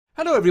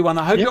Hello everyone,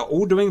 I hope you're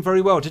all doing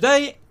very well.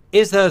 Today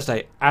is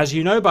Thursday. As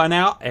you know by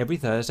now, every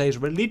Thursday is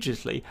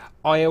religiously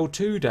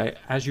IL-2 Day.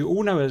 As you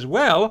all know as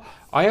well,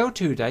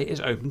 IL-2 Day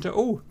is open to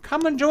all.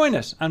 Come and join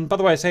us. And by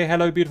the way, say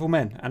hello beautiful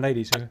men and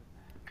ladies. Hello.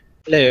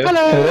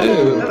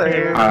 Hello.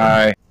 Hello.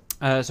 Hi.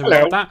 So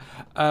we've got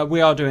that.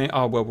 We are doing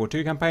our World War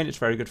II campaign. It's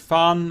very good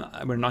fun.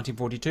 We're in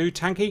 1942.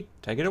 Tanky,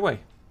 take it away.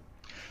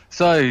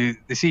 So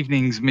this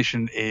evening's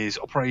mission is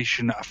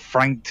Operation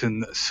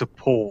Frankton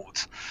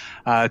Support.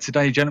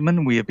 Today,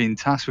 gentlemen, we have been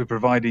tasked with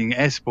providing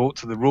air support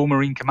to the Royal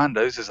Marine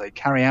Commandos as they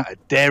carry out a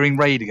daring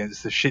raid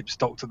against the ships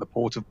docked at the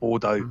port of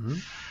Bordeaux.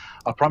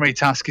 Our primary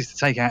task is to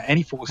take out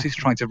any forces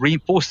trying to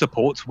reinforce the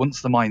port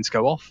once the mines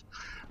go off.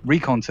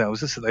 Recon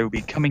tells us that they will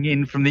be coming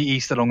in from the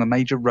east along a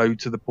major road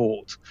to the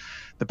port.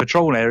 The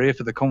patrol area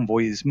for the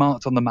convoy is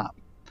marked on the map.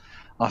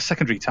 Our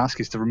secondary task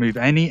is to remove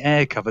any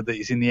air cover that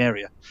is in the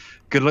area.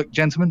 Good luck,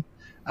 gentlemen,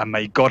 and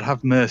may God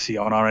have mercy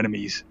on our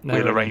enemies.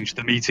 We'll arrange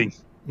the meeting.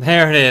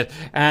 There it is.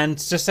 And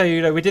just so you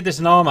know, we did this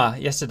in Armour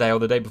yesterday or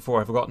the day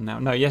before. I've forgotten now.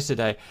 No,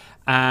 yesterday.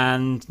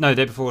 And no, the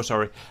day before,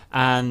 sorry.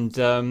 And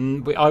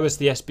I was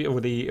the or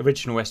the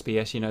original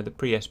SBS, you know, the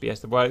pre-SBS,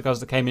 the guys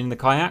that came in the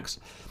kayaks.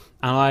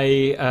 And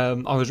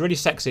I was really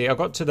sexy. I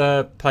got to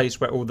the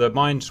place where all the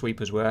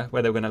minesweepers were,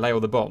 where they were going to lay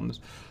all the bombs.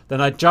 Then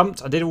I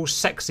jumped. I did all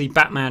sexy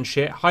Batman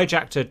shit,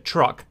 hijacked a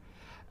truck,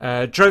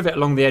 drove it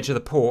along the edge of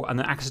the port, and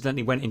then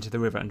accidentally went into the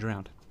river and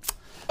drowned.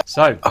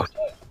 So,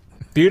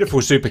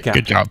 beautiful super cap.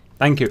 Good job.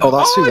 Thank you. Oh,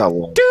 that's who that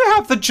was. I do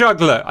have the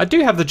juggler. I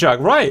do have the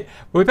jug. Right.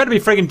 Well, we better be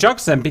friggin'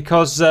 jugs then,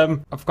 because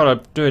I've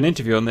got to do an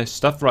interview on this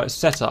stuff. Right,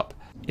 setup.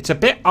 It's a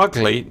bit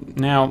ugly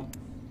now.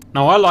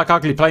 No, I like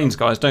ugly planes,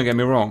 guys, don't get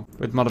me wrong,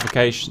 with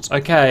modifications.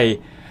 Okay,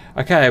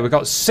 we've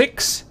got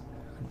 6.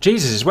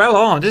 Jesus, it's well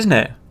armed, isn't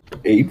it?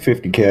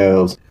 850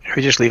 cows.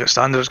 We just leave it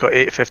standard, it's got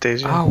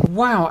 850s. Yeah. Oh,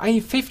 wow,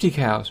 850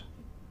 cows.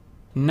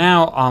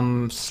 Now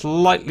I'm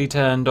slightly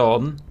turned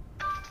on.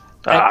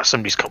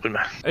 Somebody's copying me.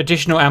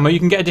 Additional ammo. You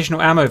can get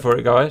additional ammo for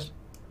it, guys.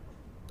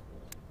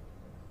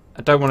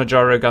 I don't want a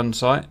gyro gun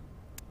sight.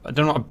 I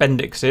don't know what a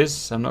Bendix is,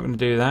 so I'm not going to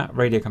do that.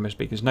 Radio camera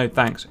speakers, no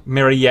thanks.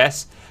 Mirror,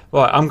 yes.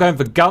 Right, I'm going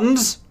for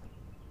guns.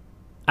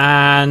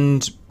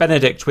 And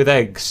Benedict with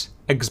eggs.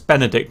 Eggs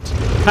Benedict.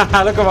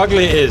 Haha, look how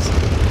ugly it is.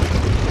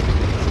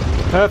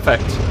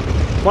 Perfect.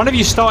 One of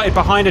you started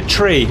behind a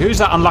tree. Who's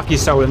that unlucky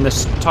soul in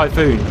this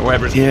typhoon, or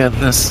whatever it's called? Yeah,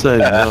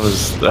 that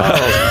was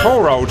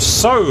poor old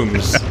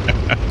Soames.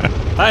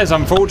 That is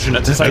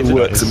unfortunate to say. It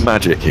works of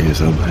magic here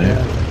somehow.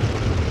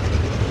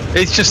 Yeah.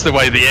 It's just the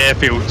way the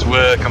airfields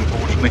work,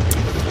 unfortunately.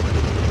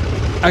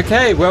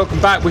 Okay,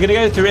 welcome back. We're going to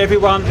go through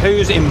everyone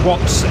who's in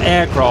what's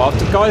aircraft.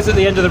 The guys at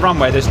the end of the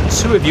runway, there's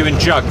 2 of you in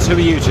jugs. Who are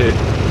you 2?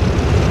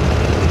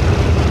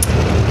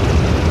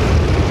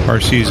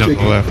 RC's on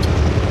the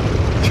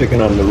left.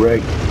 Chicken on the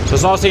rig. So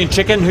it's RC and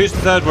Chicken. Who's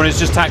the third one? It's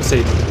just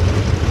Taxi.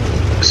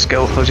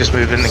 Skill, I'll just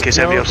move in case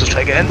everybody else is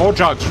trying to get in. More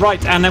jugs,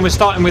 right. And then we're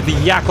starting with the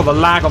yak or the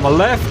lag on the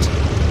left.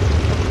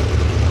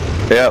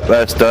 Yep,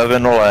 that's Dove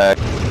and the lag.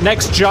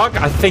 Next jug,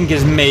 I think,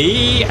 is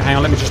me. Hang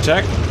on, let me just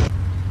check.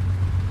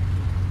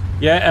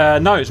 Yeah,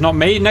 no, it's not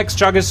me. Next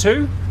jug is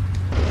who?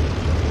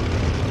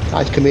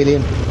 That's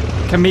Chameleon.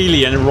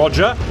 Chameleon,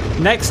 Roger.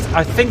 Next,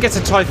 I think it's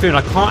a Typhoon.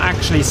 I can't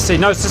actually see.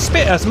 No, it's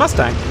a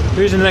Mustang.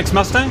 Who's in the next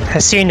Mustang?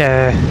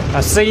 Hasina.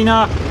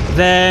 Hasina.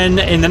 Then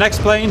in the next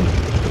plane?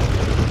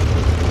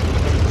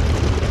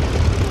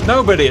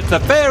 Nobody. It's the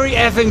fairy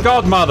effing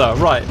godmother.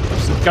 Right.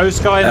 It's the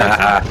ghost guy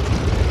next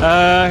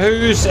one.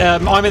 Who's...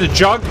 I'm in a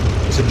jug.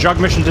 It's a jug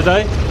mission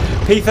today.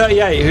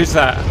 P-38. Who's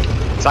that?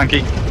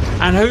 Tanky.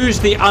 And who's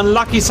the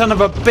unlucky son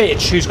of a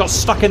bitch who's got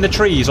stuck in the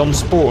trees on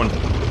spawn?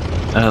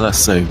 That's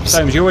Soames.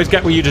 Soames, you always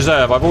get what you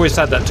deserve. I've always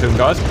said that to him,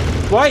 guys.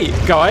 Wait,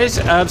 guys,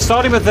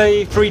 starting with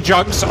the 3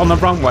 jugs on the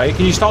runway,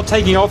 can you start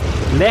taking off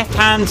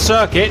left-hand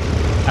circuit?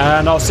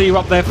 And I'll see you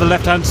up there for the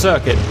left-hand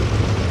circuit.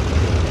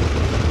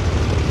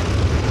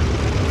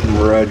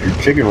 Roger,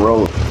 chicken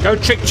roll. Go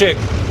chick.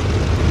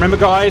 Remember,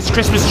 guys,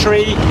 Christmas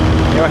tree.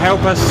 It'll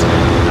help us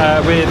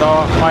with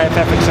our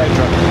IFF,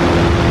 etc.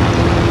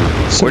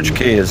 Which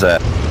key is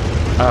that?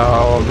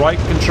 Right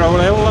control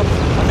L, I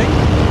think.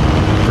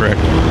 Correct.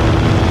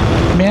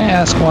 May I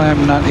ask why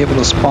I'm not able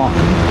to spawn?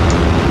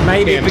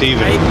 Maybe. Can't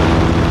even.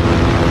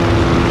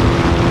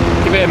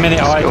 Give it a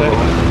minute, I do.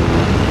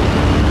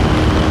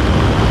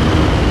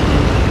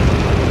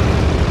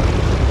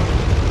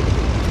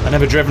 I've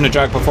never driven a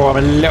jug before. I'm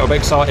a little bit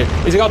excited.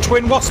 Has it got a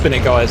twin wasp in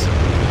it, guys?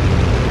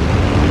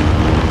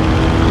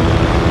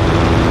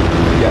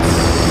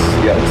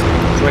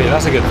 Yes. Sweet,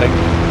 that's a good thing.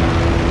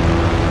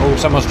 Oh,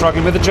 someone's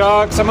struggling with the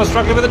jug.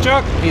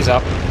 He's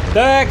up.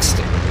 Next.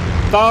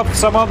 Stop,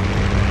 someone.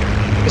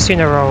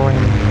 Hasina rolling.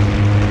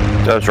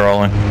 Dove's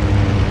rolling.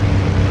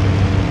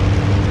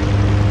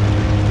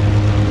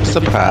 What's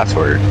the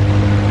password?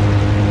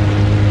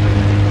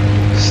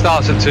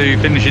 Starts at 2,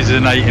 finishes at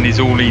an 8, and is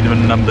all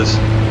even numbers.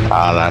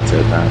 That's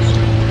it.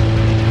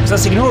 Nice. Is that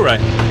Signore?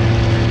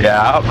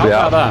 Yeah.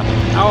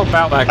 How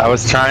about that? I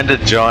was trying to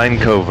join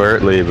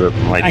covertly, but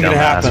my Ain't gonna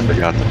dumbass happen.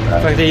 forgot In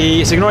that. fact,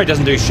 the Signore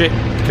doesn't do shit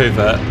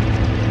covert.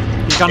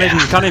 He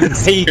can't even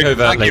peek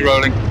overtly. Thank you,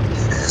 rolling.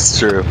 It's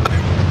true.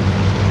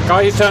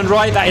 Guy who turned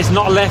right, that is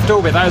not a left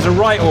orbit, that is a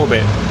right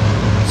orbit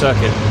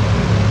circuit.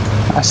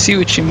 I see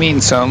what you mean,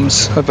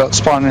 Soames, about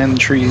spawning in the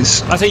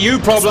trees. That's a you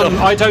problem,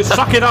 Ito,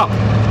 suck it up.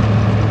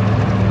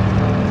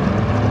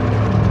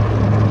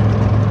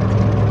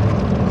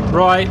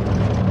 Right.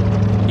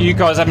 You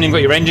guys haven't even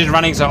got your engines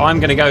running, so I'm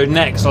going to go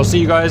next. I'll see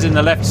you guys in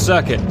the left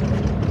circuit.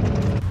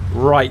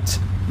 Right.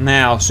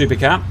 Now,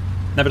 Supercat.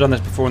 Never done this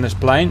before in this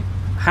plane.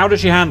 How does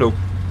she handle?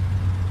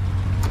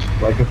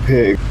 Like a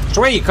pig.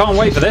 Sweet, can't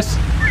wait for this.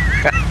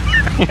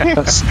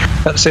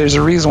 There's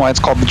a reason why it's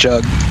called the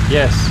jug.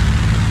 Yes.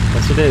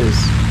 Yes, it is.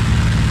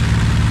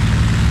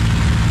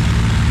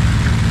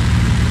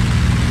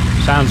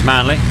 Sounds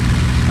manly.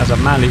 As a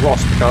manly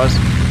wasp, guys.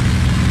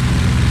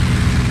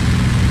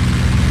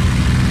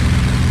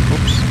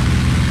 Oops.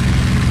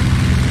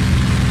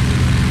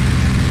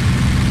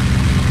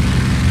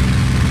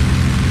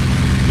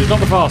 She's not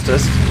the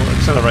fastest. We're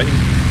accelerating.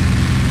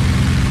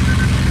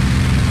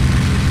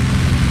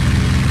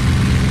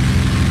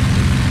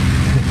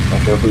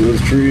 Watch out for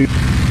those trees.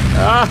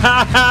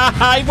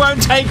 I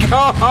won't take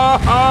off!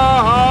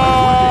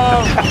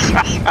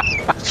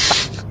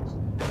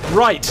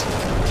 Right.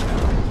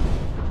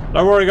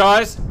 Don't worry,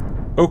 guys.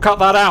 We'll cut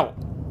that out.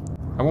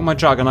 I want my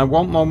jug, and I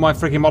want all my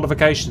freaking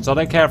modifications. I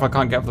don't care if I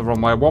can't get up the wrong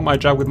way. I want my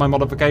jug with my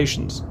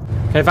modifications.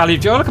 Okay,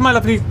 valued viewers. Oh, look at my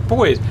lovely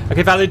boys.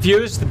 Okay, valued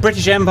viewers. The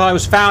British Empire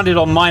was founded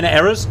on minor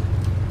errors.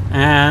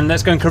 And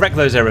let's go and correct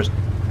those errors.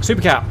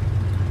 Supercat.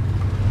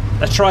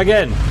 Let's try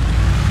again.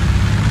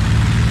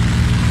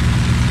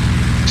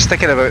 Just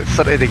thinking about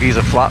 30 degrees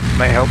of flat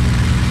might help.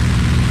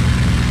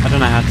 I don't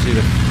know how to do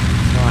the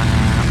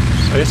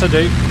flaps. Oh, yes, I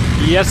do.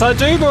 Yes, I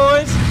do,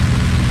 boys.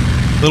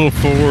 Little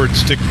forward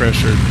stick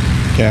pressure,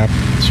 Cap.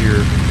 It's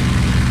your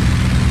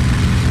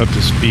up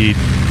to speed.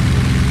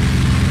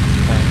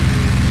 Okay.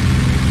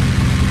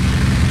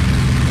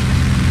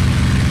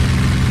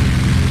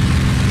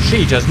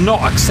 She does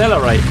not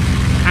accelerate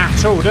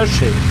at all, does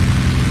she?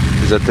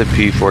 Is that the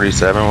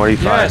P-47? What do you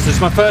find? Yes, it's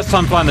my first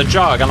time flying the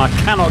jug, and I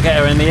cannot get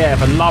her in the air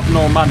for love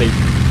nor money.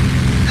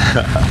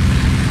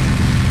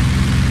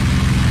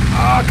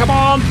 Oh, come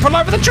on, pull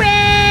over the tree!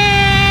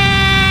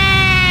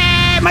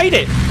 Made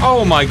it!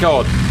 Oh my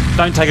god.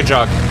 Don't take a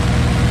jug.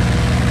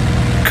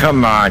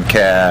 Come on,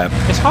 Cap.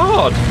 It's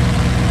hard.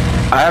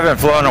 I haven't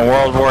flown a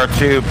World War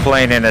II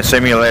plane in a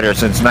simulator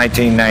since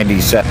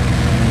 1997.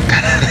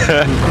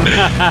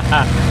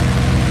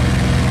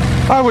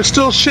 I was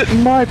still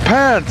shitting my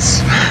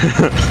pants.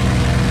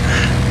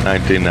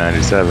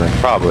 1997,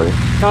 probably.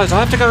 Guys, I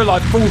have to go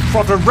like full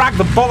throttle, rag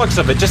the bollocks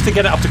of it just to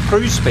get it up to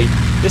cruise speed.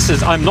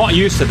 I'm not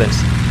used to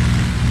this.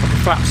 Put the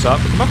flaps up.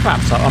 Put my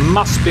flaps up. I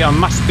must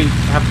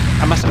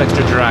have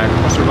extra drag.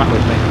 What's the matter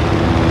with me?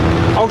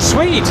 Oh,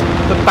 sweet!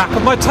 The back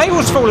of my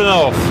tail's fallen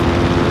off.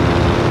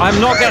 I'm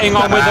not getting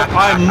on with it.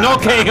 I'm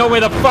not getting on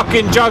with a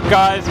fucking jug,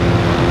 guys.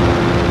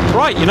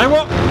 Right, you know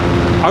what?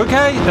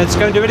 Okay, let's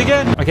go and do it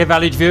again. Okay,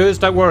 valued viewers,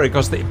 don't worry,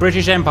 because the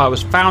British Empire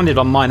was founded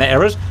on minor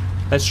errors.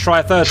 Let's try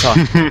a third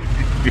time.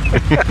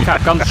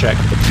 Cap, guns check.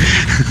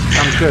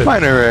 Sounds good.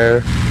 Minor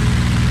error.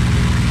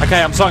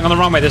 Okay, I'm starting on the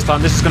runway this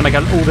time. This is going to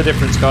make all the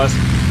difference, guys.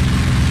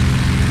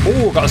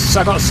 Oh, I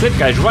got a slip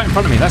gauge right in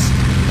front of me. That's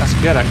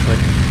good, actually.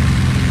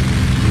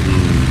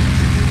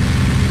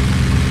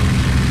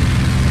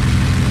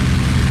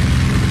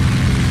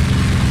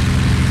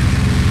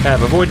 Okay,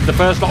 I've avoided the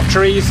first lot of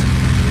trees.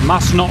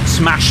 Must not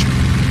smash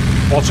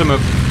bottom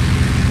of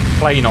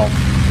plane off.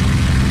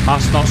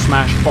 Must not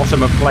smash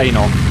bottom of plane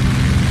off.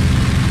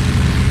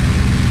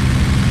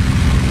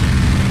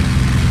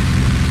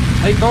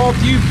 Take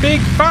off, you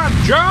big fat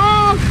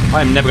jug!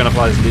 I'm never going to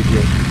fly this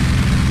DPU.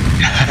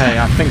 Okay,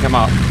 I think I'm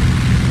up.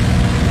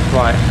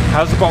 Right,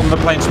 how's the bottom of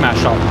the plane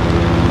smashed off?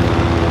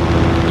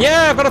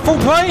 Yeah, I've got a full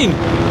plane!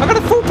 I've got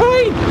a full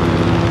plane!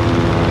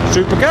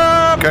 Super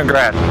Cup!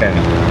 Congrats, Ben.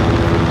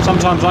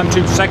 Sometimes I'm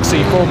too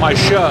sexy for my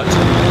shirt.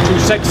 Too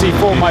sexy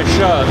for my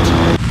shirt.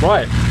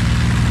 Right.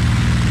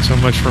 So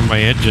much for my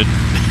engine.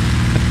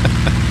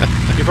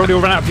 You probably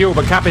will run out of fuel,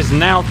 but Cap is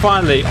now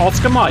finally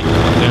Oscar Mike. No,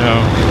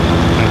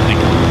 I think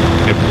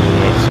it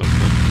blew up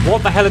something.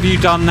 What the hell have you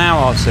done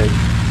now, RC?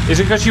 Is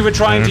it because you were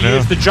trying to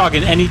use the jug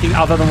in anything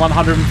other than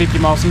 150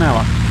 miles an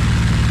hour?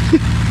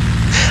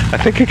 I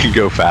think it can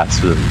go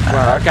faster than that.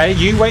 Well, okay,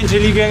 you wait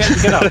until you get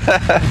up.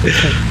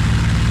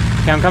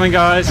 Okay, I'm coming,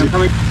 guys. I'm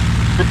coming.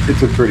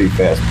 It's a pretty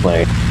fast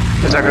plane.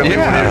 Is that going to be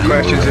one of the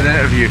questions in the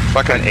interview?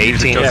 Fucking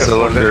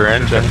 18-cylinder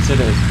engine. Yes, it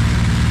is.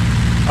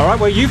 Alright,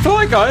 well, you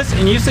fly, guys,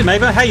 and you see,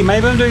 maybe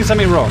I'm doing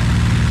something wrong.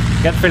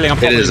 Get the feeling I'm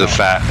probably It is a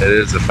fat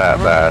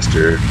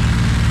bastard.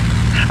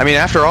 I mean,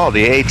 after all,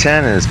 the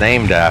A10 is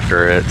named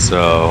after it,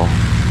 so...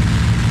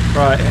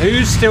 Right,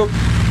 who's still...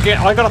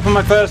 I got up on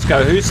my first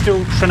go. Who's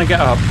still trying to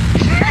get up?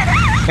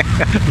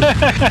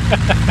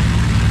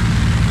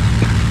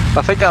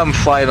 I think I'm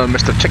flying on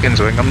Mr. Chicken's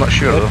wing, I'm not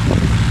sure though.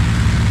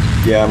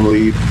 Yeah, I'm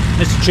lead.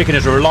 Mr. Chicken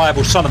is a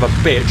reliable son of a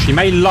bitch. He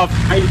may love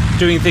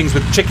doing things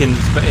with chickens,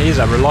 but he is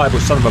a reliable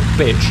son of a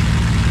bitch.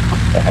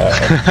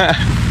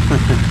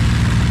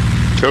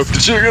 Choke the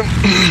chicken.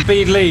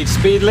 Speed lead.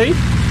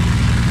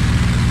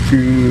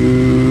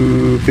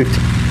 250.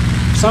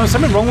 So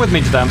something wrong with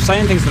me today. I'm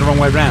saying things the wrong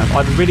way around.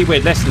 I had a really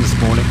weird lesson this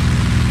morning,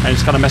 and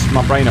it's kind of messed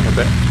my brain up a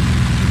bit.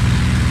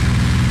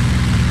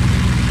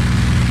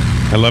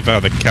 I love how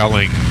the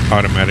cowling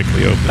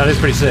automatically opens. That is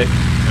pretty sick.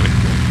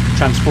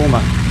 Transformer.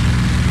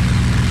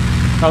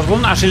 I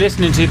wasn't actually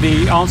listening to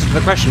the answer to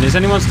the question. Is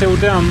anyone still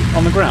down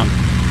on the ground?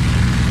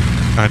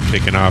 I'm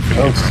taking off. I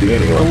don't see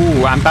anyone.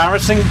 Ooh,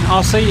 embarrassing,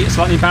 RC. It's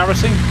slightly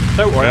embarrassing.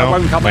 Don't worry, I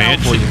won't cut my that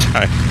out for you. engine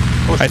died.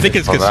 I think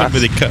it's because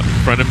somebody cut in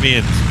front of me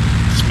and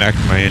smacked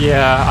my engine.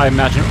 Yeah, I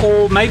imagine.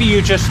 Or maybe you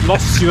just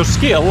lost your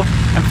skill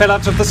and fell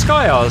out of the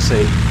sky,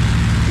 RC.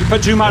 You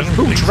put too much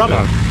boot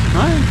rudder.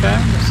 Right, okay,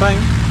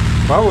 same.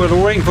 Well, we're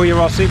all waiting for you,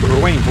 RC, but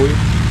we're waiting for you.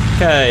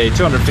 Okay,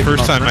 250.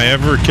 First time I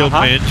ever killed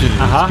my engine in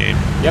this game.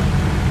 Yep.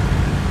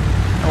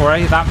 Don't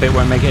worry, that bit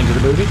won't make it into the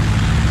movie.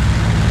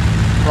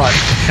 Right.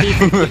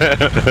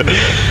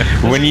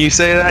 When you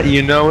say that,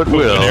 you know it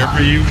will.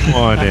 Whatever you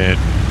want it.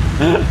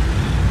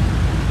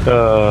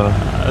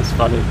 That's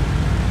funny.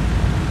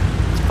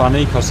 It's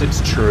funny because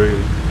it's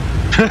true.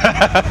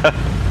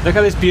 Look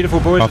at this beautiful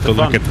boy I'll at have the to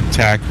front. look at the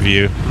tack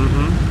view.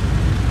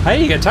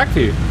 Hey, you get tack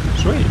view.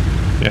 Sweet.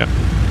 Yeah.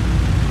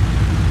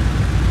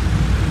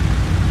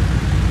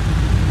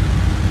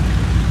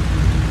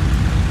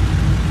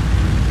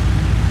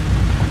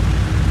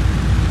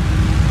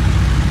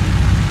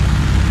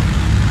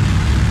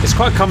 It's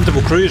quite a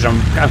comfortable cruiser.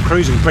 I'm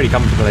cruising pretty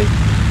comfortably.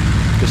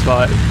 It's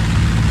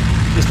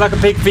like a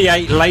big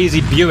V8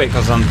 lazy Buick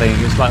or something.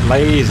 It's like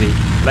lazy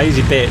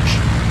bitch.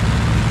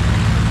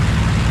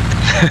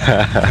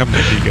 I'm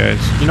with you guys.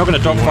 You're not going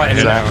to dogfight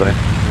anyone. Exactly.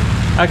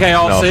 Okay,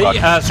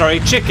 RC. No, Sorry,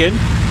 chicken.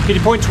 Can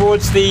you point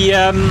towards the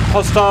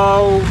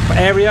hostile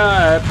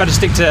area? Better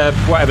stick to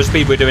whatever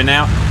speed we're doing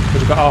now.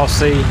 Because we've got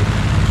RC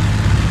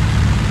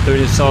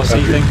doing his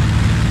RC thing.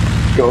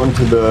 Going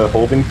to the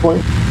holding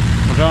point.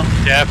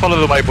 Yeah, follow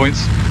the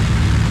waypoints.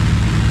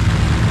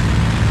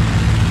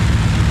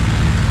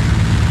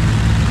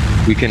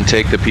 We can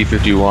take the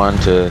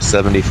P51 to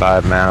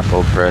 75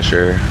 manifold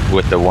pressure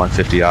with the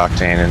 150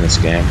 octane in this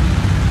game,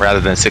 rather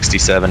than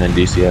 67 in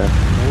DCS. Ooh,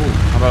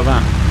 how about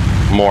that?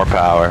 More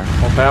power.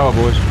 More power,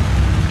 boys.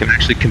 Can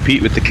actually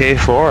compete with the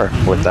K4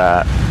 with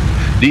that.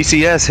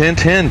 DCS,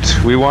 hint,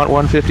 hint. We want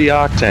 150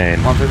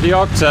 octane. 150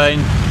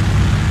 octane.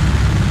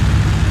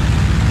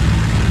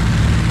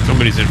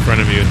 Somebody's in front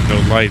of me with no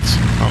lights.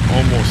 I'll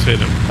almost hit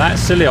him.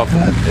 That's silly of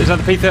him. Is that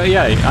the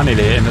P38? I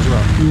nearly hit him as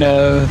well.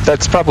 No,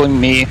 that's probably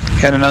me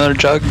in another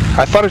jug.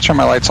 I thought I turned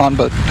my lights on,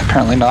 but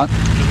apparently not.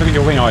 Just look at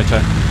your wing,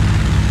 Ito.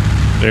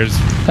 There's.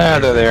 There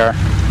they are.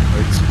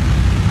 Lights.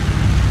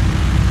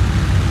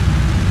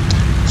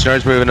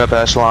 Snur's moving up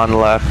echelon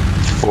left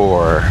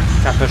 4,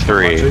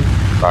 3.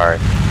 Sorry.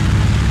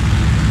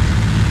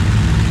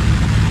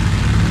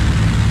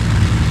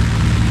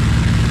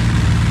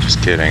 Just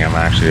kidding, I'm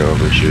actually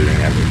overshooting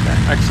everything.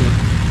 Excellent.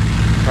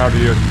 Proud of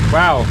you.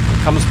 Wow.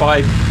 Comes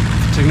by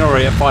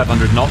Tignori at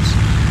 500 knots.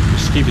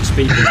 Stupid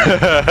speed.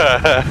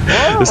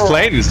 This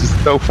plane is just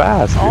so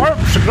fast. Oh,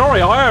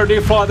 Tignori, I only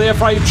fly the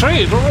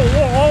F-18.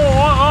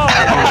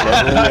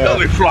 I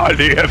only fly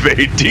the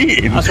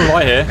F-18. That's what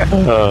I hear.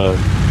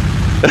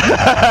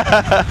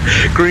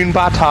 Green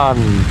button.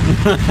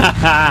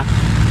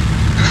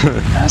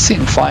 I see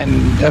him flying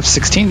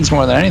F-16s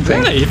more than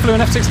anything. Really? You flew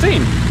an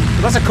F-16?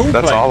 That's a cool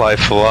That's plane. all I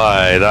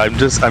fly. I'm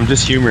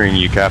just humoring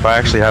you, Cap. I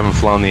actually haven't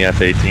flown the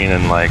F-18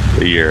 in like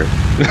a year.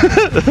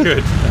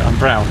 Good. I'm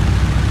proud.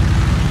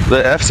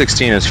 The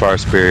F-16 is far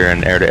superior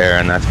in air-to-air,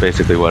 and that's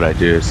basically what I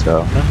do.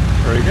 So.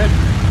 Very good.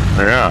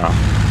 Yeah.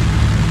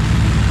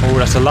 Oh,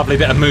 that's a lovely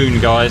bit of moon,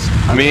 guys.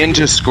 Me and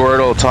just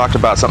Squirtle talked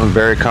about something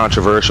very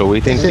controversial. We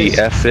think the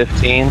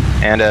F-15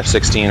 and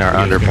F-16 are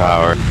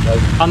underpowered.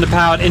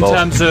 Underpowered in Both.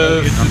 terms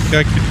of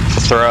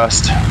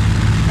Thrust,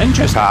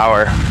 interesting.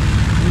 power,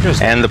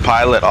 Interesting. and the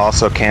pilot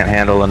also can't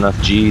handle enough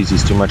G's.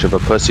 He's too much of a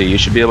pussy. You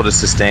should be able to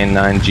sustain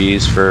 9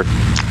 G's for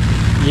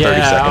 30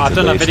 seconds I've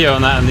done a video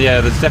on that, and yeah,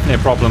 there's definitely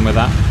a problem with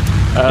that.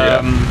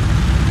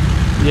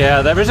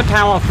 Yeah, there is a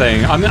power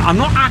thing. I'm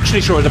not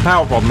actually sure it's a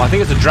power problem. I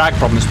think it's a drag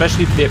problem,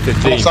 especially for the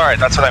F-15. Oh, sorry,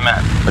 that's what I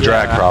meant. A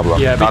drag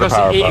problem. Yeah, not because a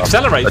power it problem.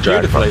 accelerates A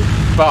drag beautifully,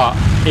 but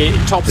it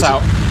tops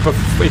out.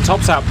 It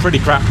tops out pretty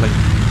crappily.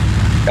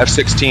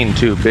 F-16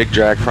 too, big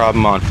drag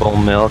problem on full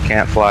mill.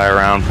 Can't fly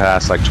around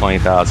past like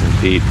 20,000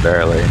 feet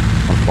barely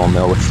on full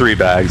mill with 3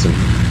 bags and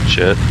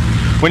shit.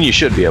 When you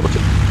should be able to.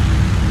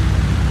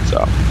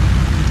 So,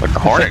 like the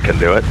Hornet can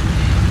do it.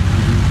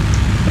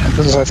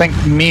 Because I think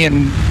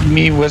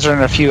me, Wizard,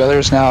 and a few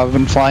others now have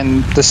been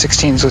flying the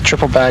 16s with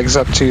triple bags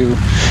up to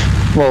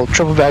about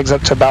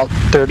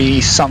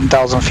 30-something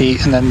thousand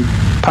feet, and then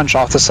punch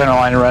off the center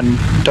line and run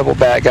double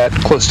bag at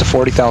close to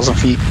 40,000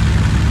 feet.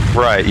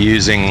 Right,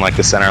 using like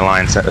the center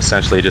line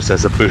essentially just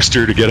as a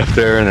booster to get up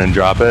there and then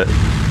drop it.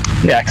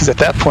 Yeah, because at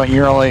that point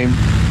you're only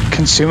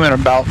consuming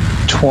about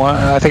 20,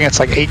 I think it's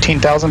like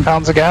 18,000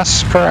 pounds of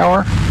gas per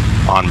hour.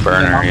 On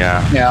burner,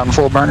 yeah. Yeah, on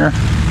full burner.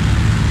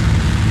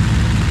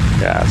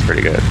 Yeah, that's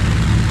pretty good.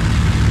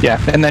 Yeah,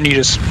 and then you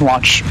just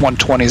launch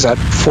 120s at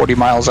 40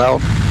 miles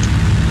out.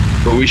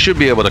 But we should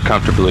be able to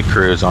comfortably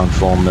cruise on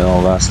full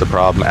mill. That's the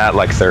problem. At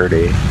like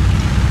 30.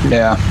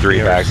 Yeah.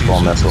 3 bags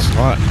full missiles.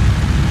 Slot.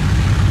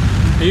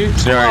 Are you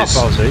caught up,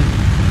 Ozzy?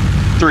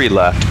 3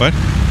 left. What?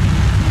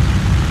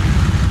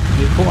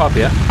 You caught up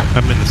yet?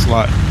 I'm in the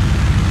slot.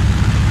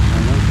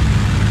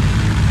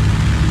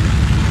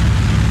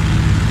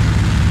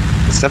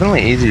 It's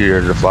definitely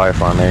easier to fly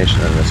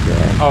formation in this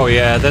game. Oh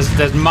yeah,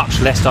 there's much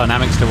less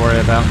dynamics to worry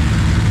about.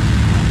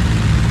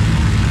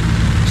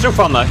 Still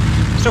fun though.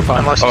 Still fun.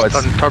 Unless it's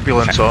done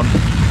turbulence on.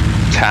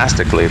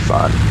 Fantastically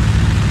fun.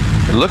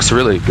 It looks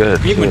really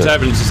good. Even with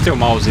turbulence, it's still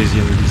miles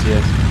easier than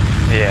DCS.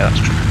 Yeah, that's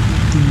true.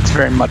 It's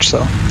very much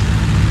so.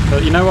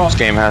 But you know what? This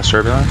game has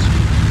turbulence?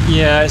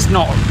 Yeah, it's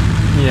not.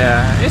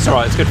 Yeah, it's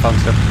alright. It's good fun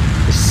stuff.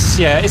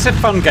 It's a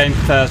fun game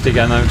for Thursday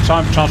again though.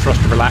 Chance for us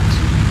to relax,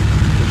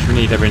 which we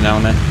need every now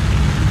and then.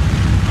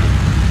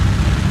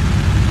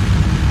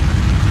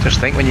 Just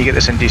think when you get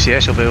this in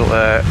DCS, you'll be able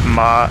to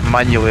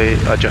manually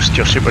adjust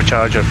your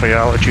supercharger for your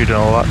altitude and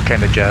all that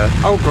kind of jazz.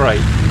 Oh,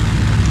 great.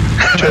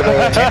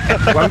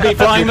 Won't be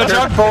flying the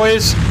jug,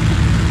 boys.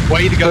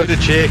 Way to go to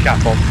cheer,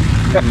 Capon.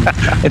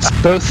 It's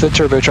both the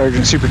turbocharger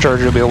and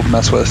supercharger you'll be able to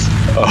mess with.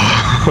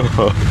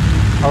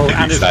 Oh,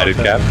 and excited,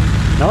 it's Cap?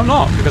 No, I'm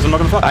not, because I'm not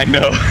going to fly. I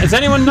know. Has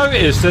anyone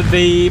noticed that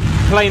the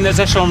plane that's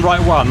Echelon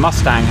Right 1,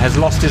 Mustang, has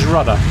lost his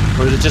rudder?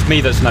 Or is it just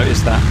me that's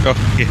noticed that? Oh,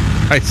 yeah,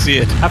 I see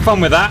it. Have fun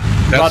with that.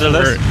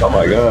 Rudderless. Oh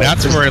my god.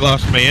 That's where I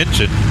lost my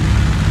engine.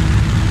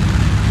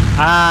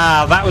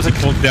 Ah, that was It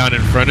pulled down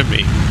in front of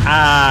me.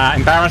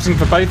 embarrassing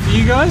for both of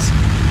you guys.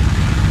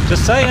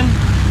 Just saying.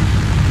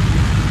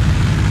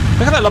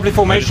 Look at that lovely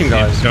formation,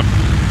 guys.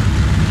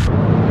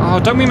 Oh,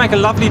 don't we make a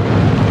lovely,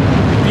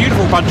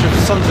 beautiful bunch of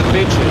sons of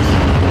bitches?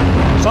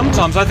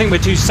 Sometimes I think we're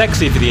too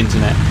sexy for the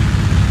internet.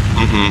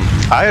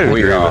 I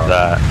agree with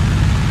that.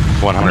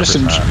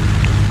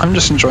 100%. I'm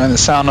just enjoying the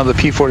sound of the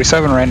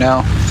P-47 right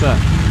now. So,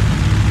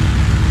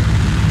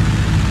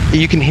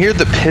 You can hear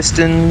the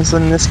pistons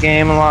in this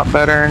game a lot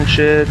better and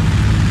shit.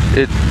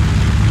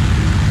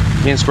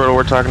 Me and Squirtle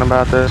were talking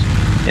about this.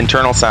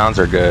 Internal sounds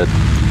are good.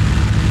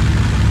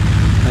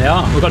 they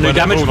are. We've got a new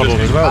damage model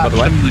as well, by the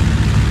way.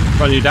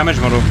 Got a new damage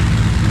model.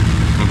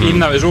 Even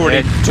though it was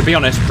already, to be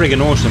honest,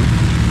 friggin' awesome.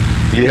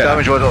 Yeah.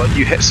 Damage model,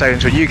 you hit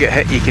sounds. When you get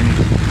hit, you can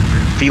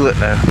feel it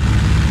now.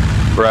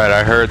 Right,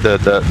 I heard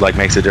that like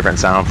makes a different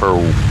sound for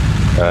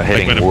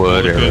hitting Like when a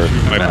wood bullet or goes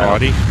through my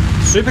body.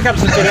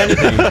 Supercaps doesn't do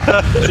anything.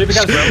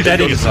 Supercaps are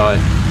dead inside.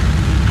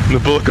 The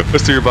bullet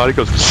goes through your body,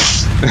 goes.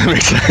 It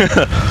makes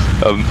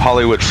a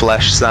Hollywood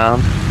flesh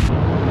sound.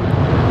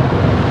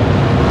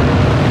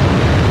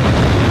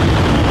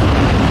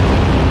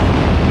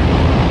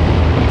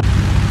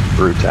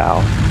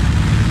 Brutal.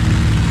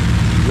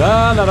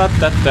 La la la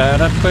da da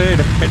da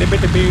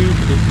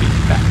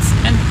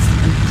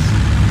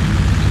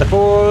The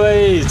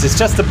boys, it's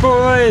just the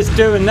boys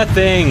doing their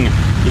thing.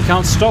 You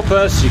can't stop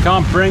us, you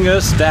can't bring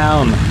us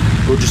down.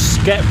 We'll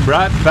just get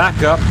right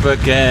back up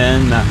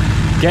again.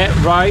 Get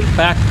right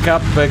back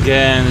up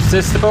again. It's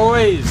just the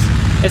boys.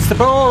 It's the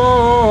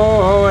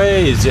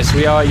boys. Yes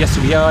we are, yes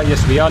we are,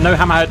 yes we are. No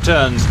hammerhead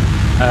turns.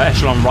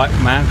 Echelon right,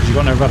 man, because you've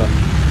got no rudder.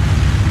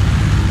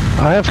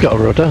 I have got a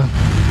rudder.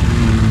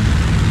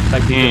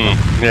 Take the good one.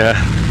 Yeah.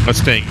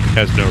 Mustang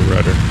has no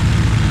rudder.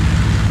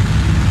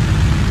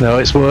 No,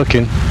 it's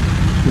working.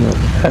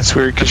 That's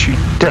weird because you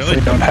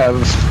definitely don't have.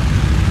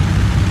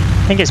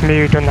 I think it's me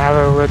who doesn't have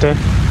a rudder.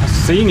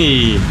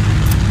 Cassini.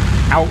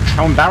 Ouch,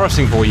 how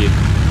embarrassing for you.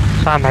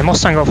 Man, my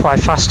Mustang will fly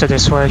faster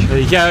this way. There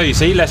you go, you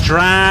see, less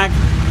drag,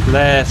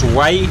 less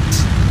weight.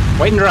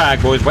 Weight and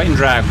drag, boys, weight and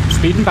drag.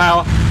 Speed and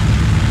power.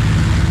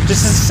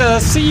 Just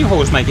as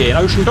Seahorse make it in,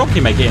 Ocean Donkey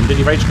make it in. Did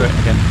he rage quit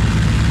again?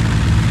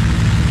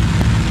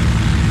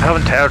 I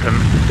haven't heard him.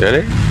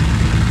 Did he?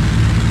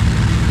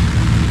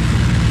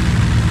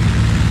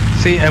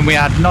 See, and we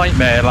had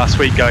Nightmare last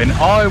week going,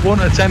 I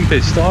want a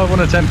Tempest, I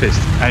want a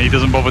Tempest. And he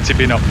doesn't bother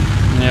tipping up.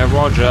 Yeah,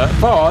 Roger.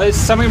 But is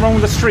something wrong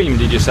with the stream,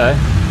 did you say?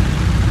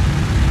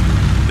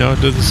 No, it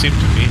doesn't seem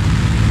to me.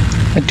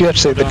 I do have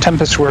to say the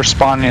Tempests were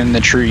spawning in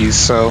the trees,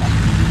 so.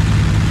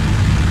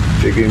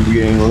 Chicken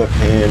getting left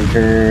hand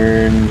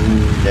turn.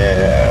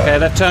 Yeah. Okay,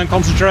 left turn,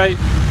 concentrate.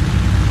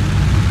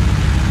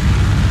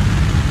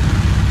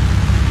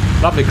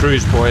 Lovely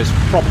cruise, boys.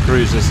 Proper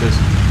cruise this is.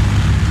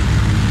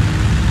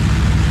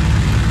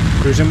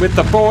 Cruising with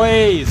the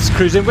boys.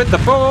 Cruising with the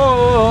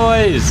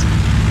boys.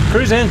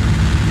 Cruising.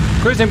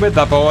 Cruising with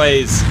the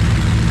boys.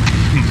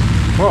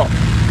 What?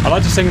 I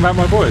like to sing about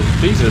my boys.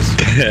 Jesus.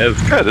 Yeah,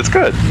 it's good. It's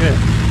good. Yeah.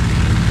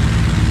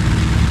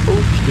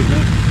 Oops, excuse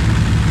me.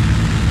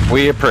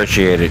 We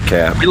appreciate it,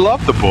 Cap. We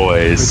love the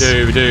boys.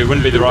 We do.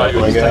 Wouldn't be the right way to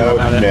Rolling think out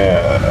about it.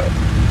 now.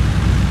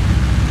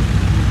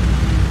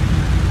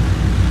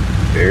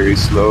 Very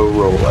slow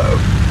rollout.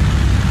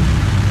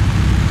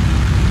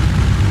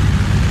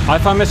 I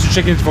find Mr.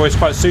 Chicken's voice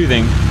quite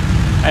soothing.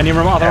 Any other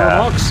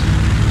remarks?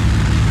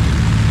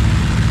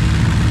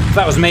 If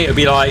that was me, it would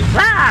be like,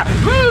 "Rah!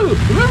 Woo!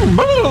 Woo!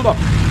 Blah!"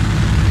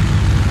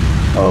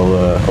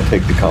 I'll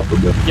take the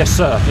compliment. Yes,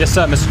 sir,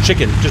 Mr.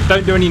 Chicken. Just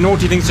don't do any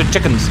naughty things to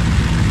chickens.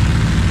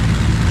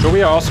 So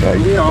we ask. I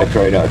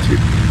try not to.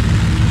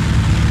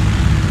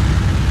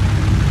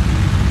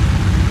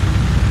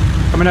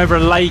 Coming over a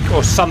lake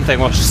or something,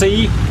 or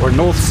sea, or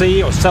North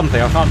Sea, or something,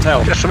 I can't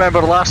tell. Just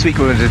remember last week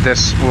when we did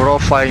this, we were all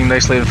flying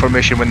nicely in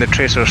formation when the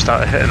tracers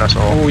started hitting us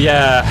all. Oh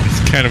yeah. It's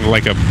kind of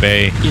like a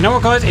bay. You know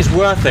what, guys? It's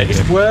worth it.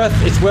 It's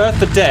worth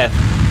the death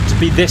to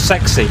be this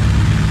sexy.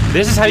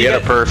 This is how you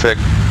get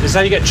perfect. This is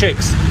how you get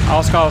chicks.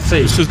 Ask RC.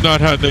 This is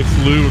not how they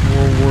flew in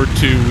World War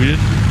II.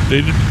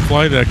 They didn't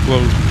fly that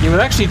close. Yeah,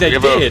 well, actually they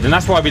did, and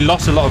that's why we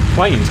lost a lot of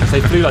planes, because they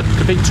flew like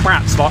complete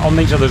twats, like on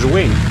each other's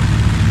wing.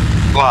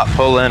 Slot,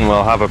 pull in.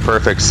 We'll have a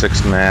perfect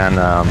 6-man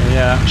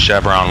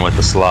chevron with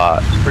the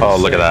slot. Oh,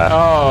 look at that.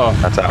 Oh,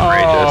 that's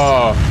outrageous.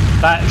 Oh,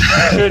 that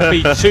should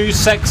be too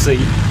sexy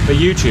for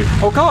YouTube.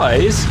 Oh,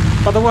 guys,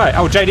 by the way,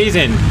 JD's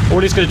in. All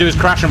he's going to do is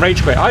crash and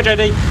rage quit. Hi,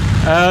 JD.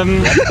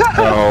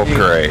 Oh,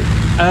 great.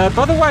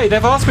 By the way,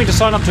 they've asked me to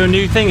sign up to a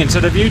new thing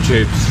instead of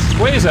YouTube.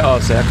 What is it,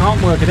 RC? I can't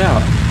work it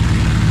out.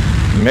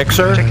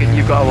 Mixer? Chicken,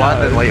 you've got a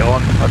landing light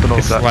on. I don't know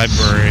if that's...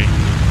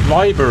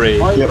 Library.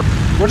 Yep.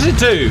 What does it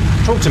do?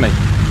 Talk to me.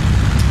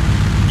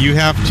 You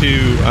have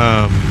to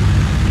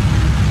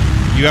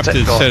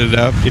set it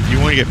up. If you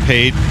want to get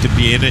paid to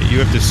be in it, you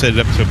have to set it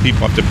up so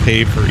people have to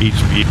pay for each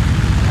video.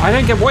 I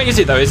don't get, what is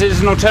it though? Is it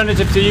an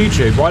alternative to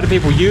YouTube? Why do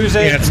people use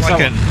it? Yeah,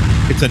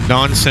 it's a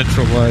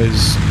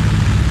non-centralized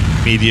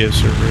media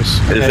service.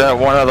 Is that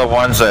one of the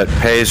ones that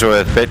pays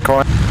with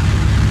Bitcoin?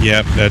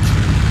 Yep, that's.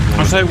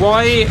 So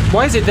why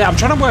is it there? I'm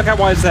trying to work out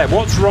why it's there.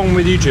 What's wrong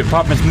with YouTube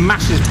apart from its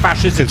massive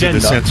fascist agenda?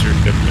 Of the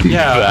censorship.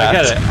 Yeah,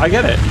 I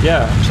get it.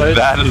 Yeah. So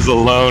that is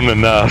alone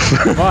enough.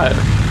 Right.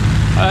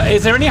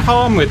 Is there any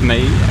harm with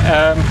me?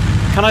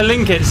 Can I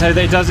link it so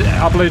that it does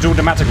uploads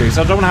automatically?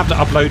 So I don't want to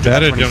have to upload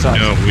that. I don't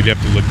know. We'd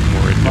have to look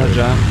more into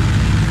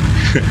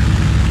it.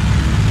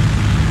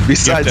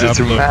 Besides, you have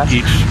to upload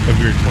each of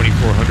your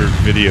 2,400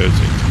 videos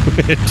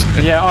into it.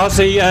 Yeah,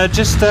 RC,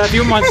 just if you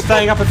wouldn't mind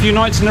staying up a few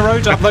nights in a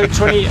row to upload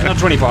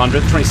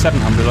 2,400,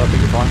 2,700, I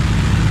think you're fine.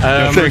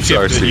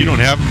 You don't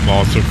have them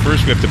all, so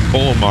first we have to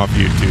pull them off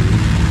YouTube.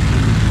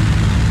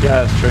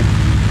 Yeah, that's true.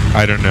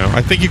 I don't know.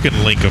 I think you can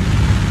link them.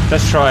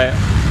 Let's try it.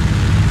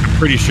 I'm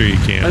pretty sure you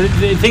can.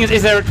 The thing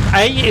is there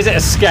is it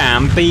a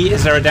scam? B,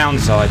 is there a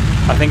downside?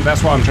 I think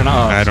that's what I'm trying to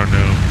ask. I don't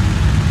know.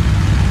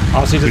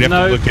 RC doesn't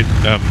know. We'd have to look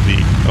at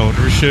the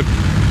ownership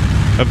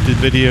of the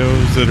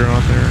videos that are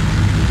on there.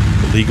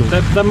 The legal.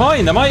 They're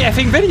mine. They're my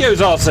effing videos,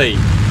 RC.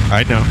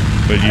 I know,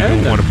 but you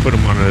don't want to put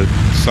them on a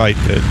site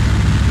that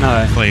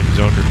claims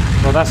ownership.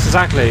 Well, that's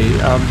exactly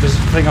this is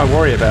the thing I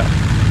worry about.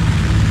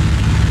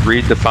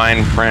 Read the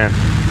fine print.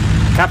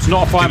 Cap's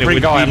not a fine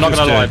print guy. I'm not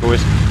going to lie,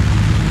 boys.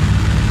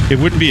 It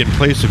wouldn't be in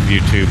place of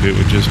YouTube. It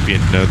would just be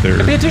another.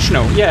 It'd be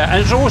additional, yeah.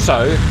 And it's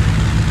also,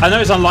 I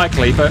know it's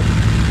unlikely, but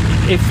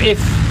if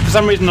for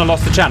some reason I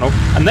lost the channel,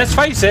 and let's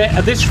face it,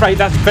 at this rate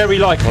that's very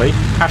likely.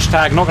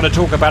 Hashtag not going to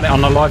talk about it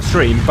on the live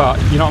stream,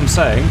 but you know what I'm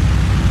saying.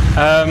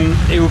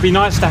 It would be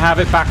nice to have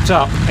it backed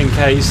up in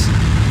case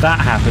that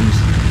happens.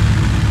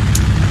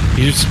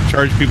 You just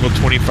charge people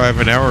 $25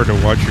 an hour to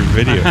watch your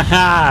video.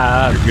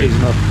 I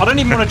don't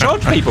even want to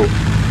charge people.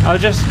 I'll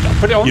just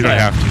put it on there. You don't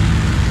have to.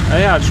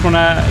 Yeah, I just want to.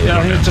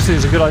 I think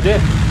it's a good idea.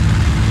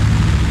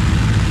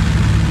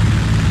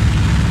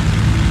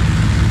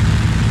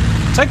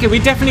 It's okay. We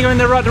definitely go in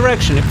the right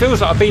direction. It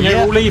feels like I've been here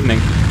all evening.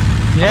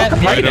 Yeah,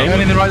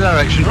 going in the right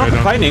direction. I'm not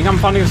complaining. I'm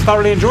finding it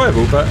thoroughly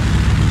enjoyable, but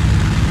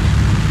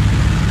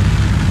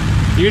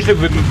usually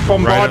we've been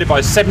bombarded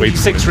by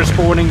 76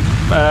 respawning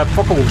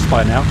Focke-Wulfs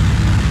by now.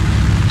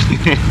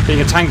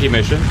 Being a tanky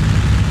mission.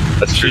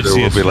 That's true. There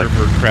will be like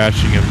a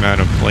crashing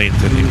amount of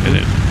planes any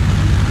minute.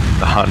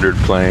 100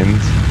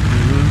 planes.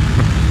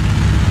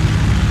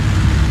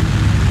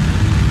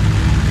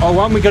 Oh,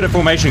 why don't we go to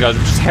formation, guys?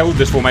 We've just held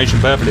this formation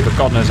perfectly for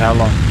God knows how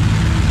long.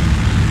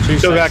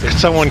 Still got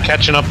someone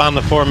catching up on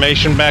the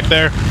formation back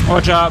there?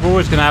 Roger, we're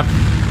always going to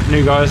have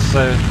new guys,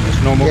 so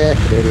it's normal. Yeah,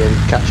 Canadian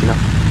catching up.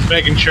 Just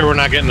making sure we're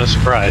not getting a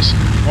surprise.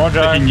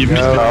 Roger. I'm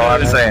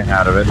staying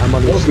out of it.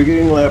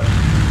 Beginning left.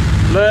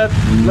 Left.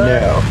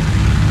 Now.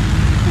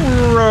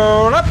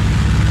 Roll up.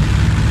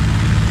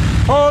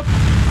 Hold.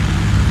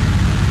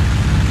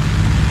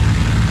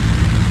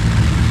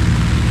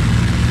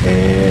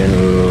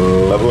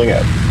 And leveling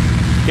up.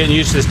 Getting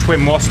used to this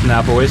twin wasp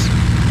now, boys.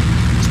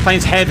 This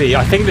plane's heavy.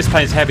 I think this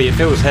plane's heavy. It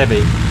feels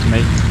heavy to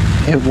me.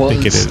 It was. I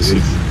think it is.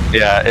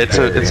 Yeah, it's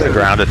a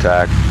ground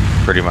attack,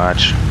 pretty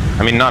much.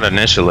 I mean, not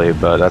initially,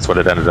 but that's what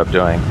it ended up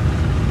doing.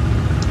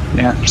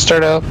 Yeah,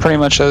 started out pretty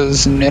much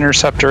as an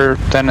interceptor,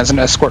 then as an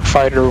escort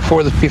fighter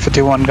before the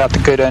P-51 got the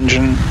good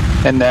engine,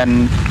 and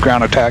then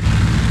ground attack.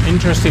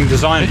 Interesting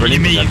design for an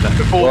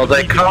interceptor. Well,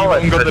 they call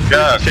it the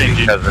just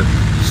because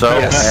it's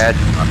so bad.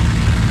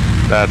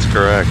 That's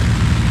correct.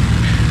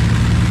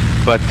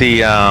 But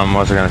the,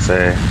 what was I going to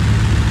say?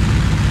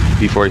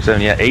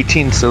 P-47, yeah,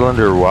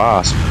 18-cylinder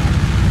Wasp.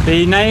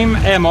 The name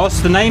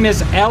Emos, the name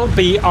is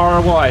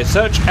LBRY.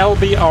 Search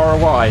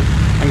LBRY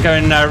and go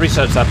and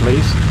research that,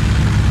 please.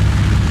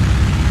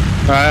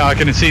 I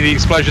can see the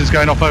explosions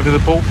going off over the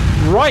port.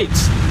 Right.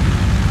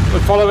 We're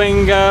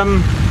following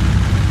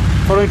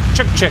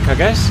Chick, I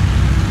guess.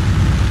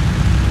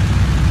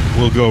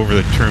 We'll go over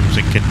the terms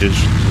and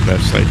conditions of that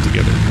site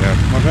together. Yeah.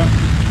 Okay.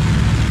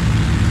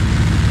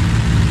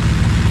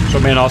 That's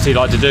what me and RC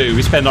like to do.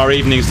 We spend our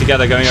evenings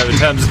together going over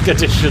terms and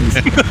conditions.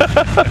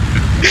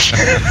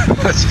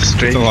 That's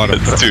strange. It's a lot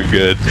of That's too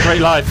good.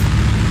 Great life.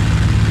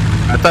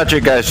 I thought you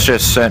guys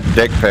just sent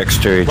dick pics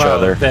to each Well,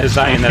 other. there's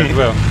that in there as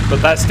well.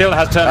 But that still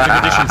has terms and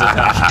conditions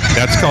attached.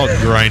 That's called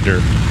Grinder.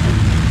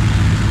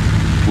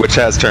 Which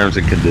has terms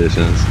and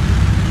conditions.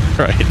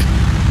 Right.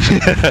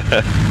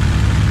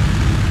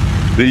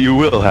 That you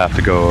will have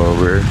to go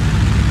over.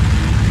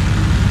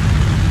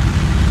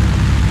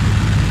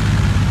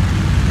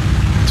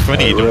 It's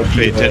funny you don't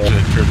pay attention to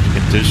terms and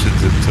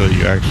conditions until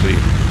you actually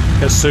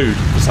Get sued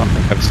for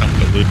something. have something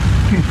to lose.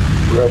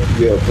 We're at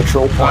the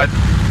patrol point.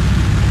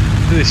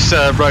 This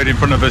road in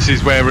front of us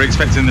is where we're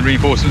expecting the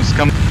reinforcements to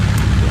come.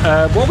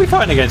 What are we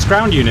fighting against?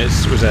 Ground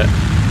units, was it?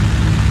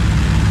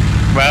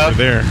 Well, We're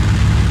there.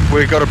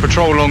 we've got a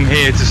patrol along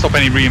here to stop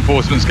any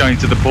reinforcements going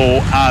to the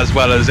port, as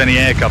well as any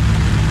air cover.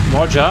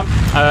 Roger.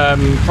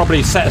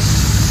 Probably set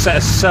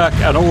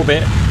an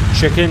orbit,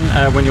 chicken,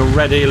 when you're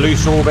ready,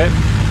 loose orbit,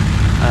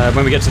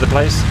 when we get to the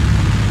place.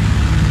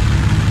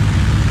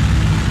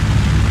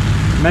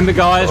 Remember,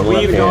 guys,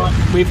 we've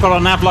got our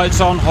nav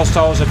lights on.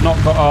 Hostiles have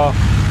not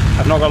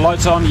got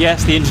lights on.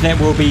 Yes, the internet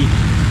will be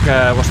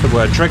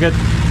triggered.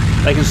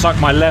 They can suck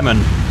my lemon.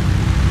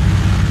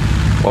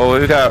 Well,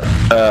 we've got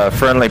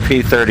friendly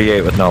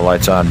P-38 with no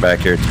lights on back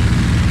here.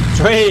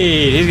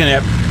 Sweet, he's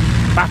gonna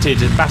get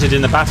batted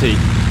in the batty.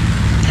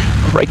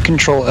 Right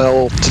control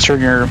L to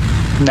turn your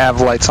nav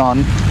lights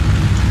on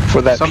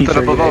for that Something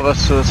P38. above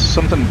us.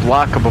 Something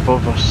black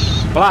above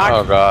us. Black.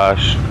 Oh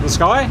gosh. The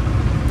sky,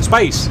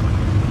 space,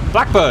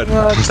 blackbird,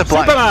 Just a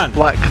black. Superman,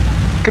 Black.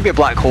 Could be a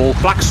black hole.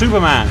 black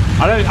Superman.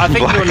 I think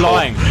Black you're hole.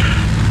 lying.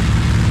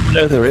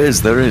 No, there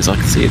is. I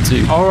can see it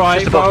too. All right.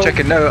 Just above well,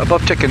 chicken now.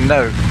 Above chicken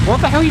now. what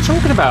the hell are you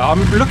talking about?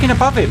 I'm looking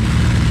above him.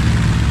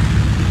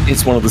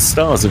 It's one of the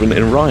stars of an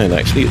Orion,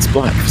 actually. It's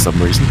black for some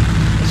reason.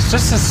 It's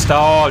just a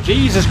star.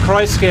 Jesus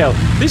Christ, Skill.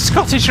 These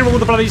Scottish are all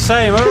the bloody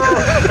same.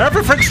 Oh,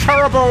 everything's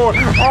terrible. Oh,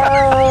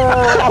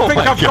 I think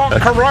I've got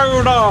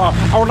corona.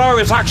 Oh no,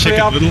 it's actually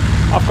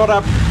I've got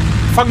a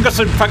fungus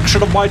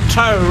infection on my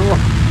toe.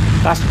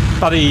 That's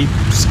bloody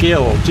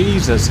Skill.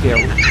 Jesus, Skill.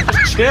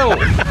 Just chill.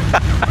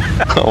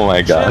 Oh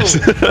my gosh.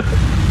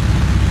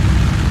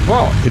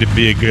 What? It'd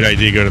be a good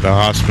idea to go to the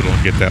hospital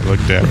and get that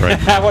looked at, right?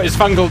 What is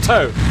fungal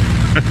toe?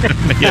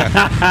 Yeah.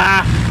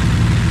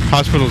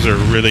 Hospitals are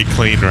really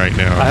clean right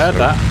now. I heard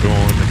that. Go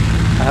on.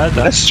 I heard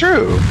that. That's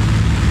true.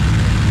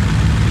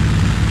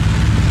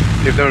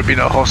 You've never been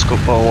at a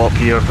hospital up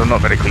here. They're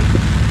not very clean.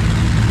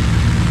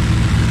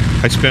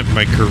 I spent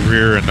my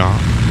career in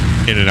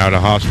and out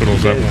of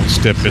hospitals. I won't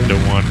step into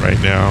one right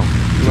now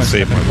to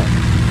save my life.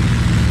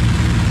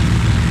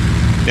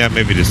 Yeah,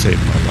 maybe to save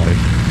my life.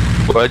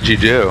 What'd you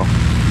do?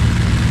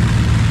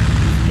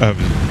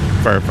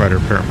 Firefighter,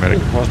 paramedic.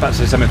 I was about to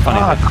say something funny.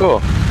 Ah,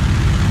 cool.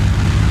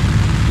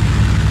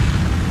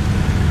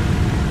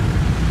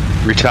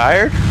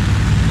 Retired?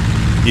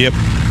 Yep.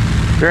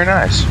 Very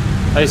nice.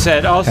 They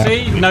said,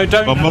 RC, no,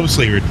 don't. Well,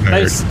 mostly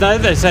retired.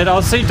 They said,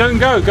 RC, don't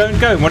go.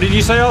 What did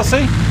you say,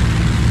 RC?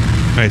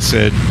 I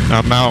said,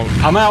 I'm out.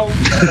 I'm out.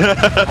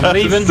 I'm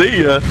leaving.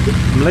 See ya.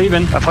 I'm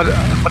leaving. I've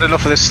had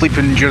enough of this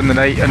sleeping during the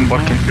night and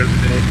working during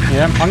the day.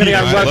 Yeah, I'm gonna go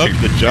I work.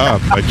 love the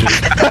job. I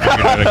just figured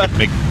out I could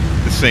make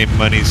the same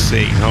money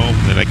staying home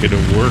than I could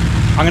at work.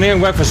 I'm gonna go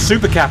and work for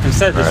Supercap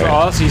instead. That's what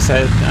RC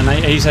said, and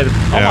he said,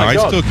 "Oh Yeah, my I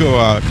god." still go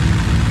out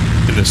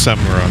in the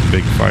summer on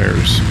big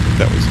fires.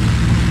 That was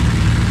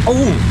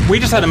Oh, we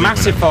just had a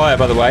massive fire,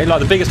 by the way, like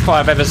the biggest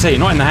fire I've ever seen.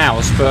 Not in the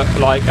house, but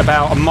like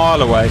about a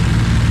mile away.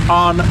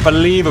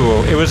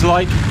 Unbelievable. It was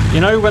like, you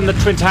know, when the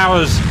Twin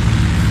Towers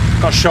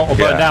got shot or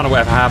burned down or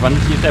whatever happened,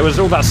 there was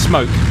all that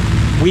smoke.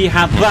 We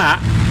had that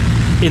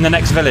in the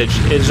next village.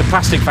 It was a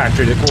plastic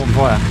factory that caught on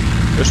fire.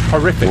 It was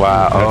horrific.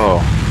 Wow.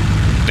 Oh.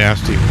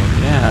 nasty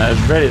one. Yeah, it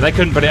was really, they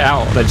couldn't put it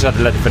out. They just had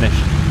to let it finish.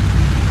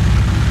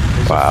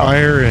 There's Wow. a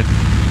fire in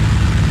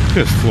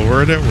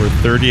Florida where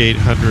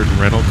 3,800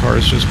 rental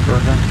cars just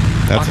burned down.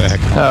 That's a heck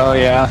of a Oh,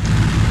 yeah.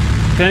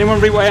 Can anyone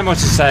read what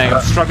Amos is saying?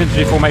 I'm struggling to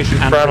do formation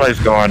and... Friendly's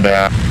going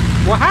down.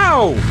 Well,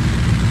 how?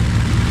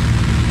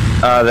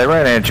 They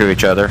ran into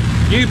each other.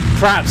 You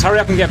prats, hurry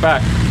up and get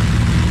back.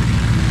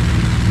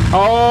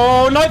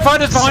 Oh, night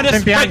fighters behind us!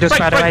 Something behind us,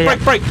 by the way,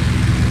 Break!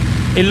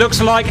 It looks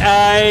like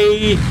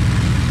a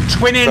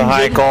twin engine.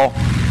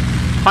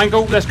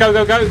 Heinkel, let's go.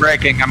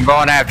 Breaking, I'm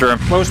going after him.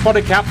 Well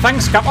spotted, Cap.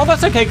 Thanks, Cap. Oh,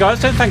 that's okay, guys.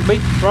 Don't thank me.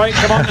 Right,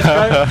 come on, let's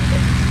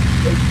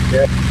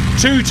go.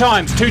 Two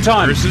times.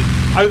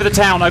 Over the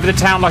town, like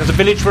it's a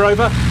village we're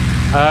over.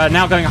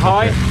 Now going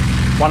high. Okay.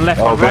 One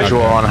left, one right.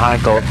 Visual on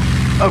Heinkel.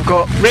 I've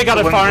got Rear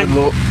gunner firing.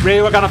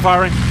 Rear gunner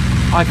firing.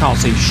 I can't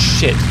see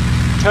shit.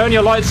 Turn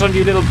your lights on,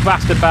 you little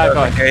bastard bad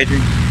guy.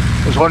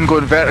 There's one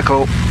going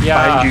vertical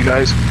behind you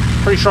guys.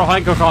 Pretty sure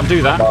Heinkel can't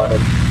do that.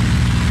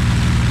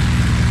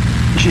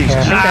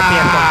 Jesus. Yeah,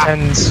 I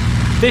think they're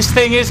BM-10s. This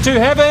thing is too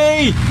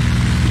heavy!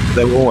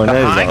 The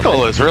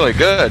ankle is really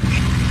good.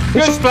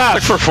 Good splash!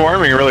 It's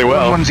performing really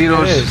well.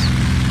 110s.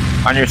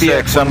 On your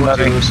 6,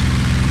 somebody.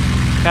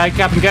 Okay,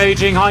 cap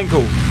engaging,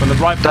 Heinkel from the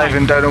right flank.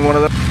 Diving down on one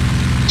of them.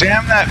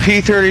 Damn that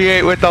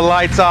P38 with the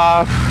lights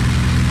off.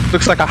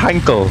 Looks like a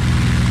Heinkel.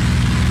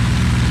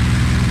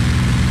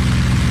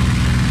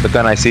 But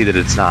then I see that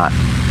it's not.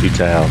 Two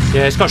tails.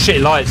 Yeah, it's got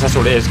shitty lights, that's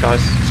all it is,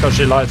 guys. It's got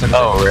shitty lights.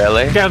 Oh,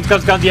 really? Guns,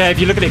 yeah, if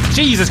you look at it,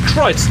 Jesus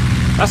Christ!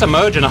 That's a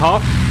merge and a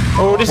half.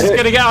 Oh, this is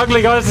gonna get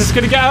ugly, guys, this is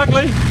gonna get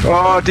ugly!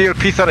 Oh dear,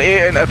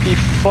 P38 into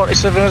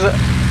P47, is it?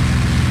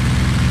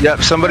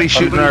 Yep, somebody's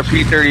shooting our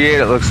P38,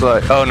 it looks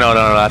like. Oh, no,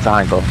 that's a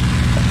Heinkel.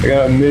 I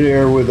got a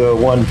midair with a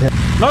 110.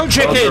 No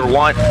chicken!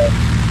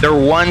 Oh, they're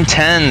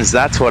 110s,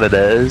 that's what it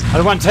is.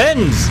 Oh,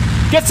 110s!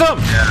 Get some!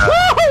 Yeah.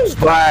 Woohoo!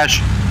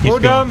 Splash! Well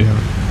done!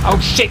 Oh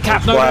shit,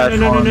 Cap! No!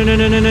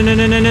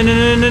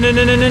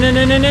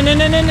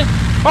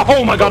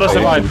 Oh my God, I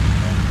survived!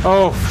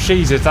 Oh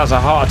Jesus, that's a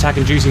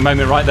heart-attack-inducing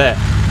moment right there.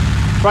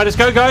 Right, let's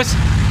go, guys.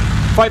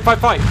 Fight!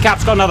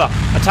 Cap's got another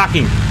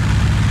attacking.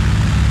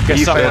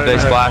 They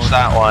splashed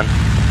that one.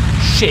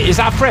 Shit, is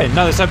that a friend?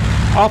 No, it's a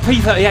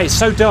RP38. It's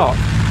so dark.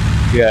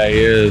 Yeah, he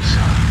is.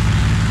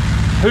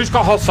 Who's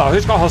got hostile?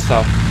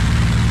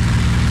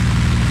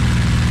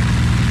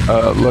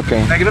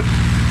 Looking. Negative.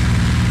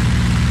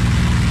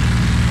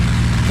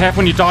 Careful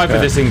when you dive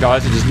with this thing,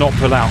 guys. It does not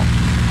pull out.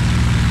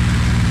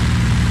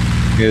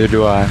 Neither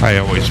do I. I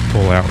always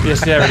pull out.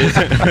 Yes, there it is.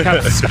 I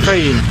can't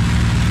screen.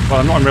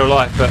 Well, not in real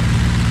life, but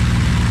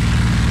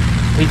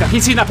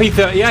he's seen that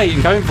P38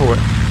 and going for it.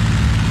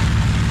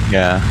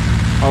 Yeah.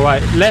 All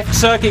right, left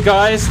circuit,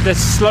 guys. Let's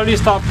slowly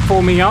start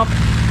forming up.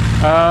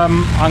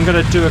 I'm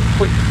going to do a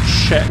quick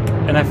check.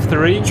 An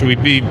F3. Should we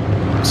be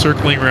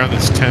circling around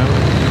this town?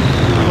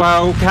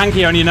 Well,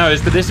 Hanky only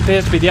knows, but this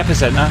appears to be the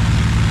epicenter.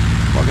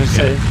 What can I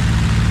say?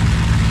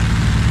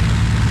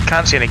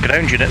 Can't see any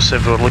ground units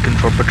if we're looking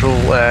for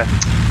patrol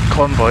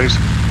convoys.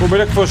 Well, we're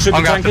looking for a super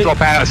I'm going to have to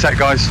drop out a sec,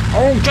 guys.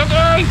 Oh,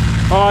 Junkie!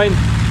 Fine.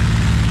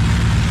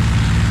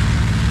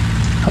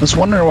 I was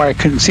wondering why I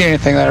couldn't see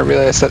anything, then I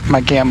realized that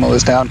my gamma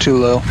was down too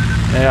low.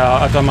 Yeah,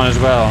 I've done mine as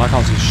well, and I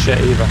can't see shit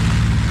either.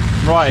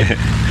 Right.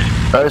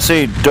 I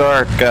see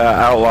dark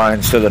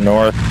outlines to the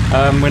north.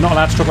 We're not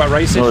allowed to talk about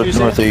race issues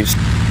here. Northeast.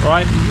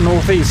 Right,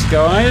 northeast,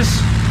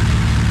 guys.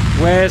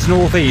 Where's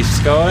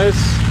northeast, guys?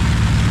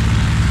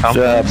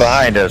 It's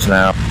behind us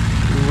now.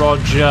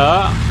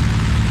 Roger.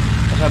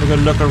 Let's have a good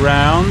look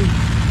around.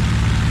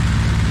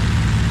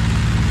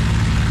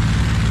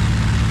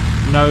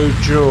 No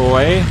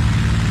joy.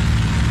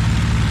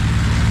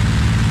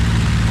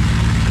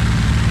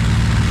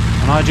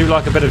 And I do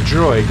like a bit of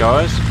joy,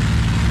 guys.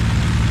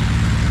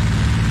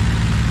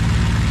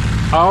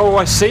 Oh,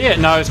 I see it.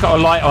 No, it's got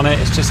a light on it.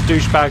 It's just a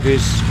douchebag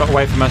who's got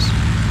away from us.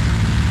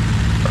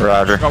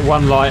 Roger. It's got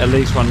one light, at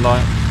least one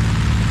light.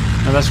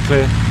 No, that's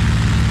clear.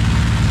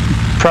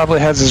 Probably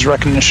has his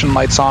recognition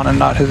lights on and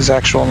not his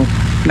actual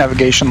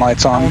navigation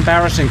lights on. How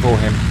embarrassing for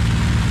him.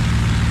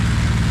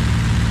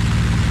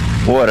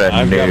 What a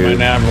I've got my noob.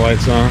 nav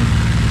lights on.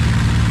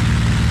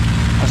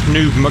 That's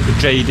noob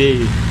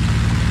JD.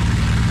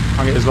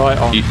 Can't get his light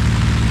on.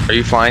 Are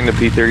you flying the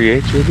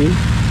P38, JD?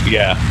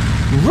 Yeah.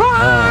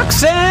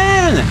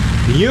 Roxanne!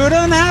 You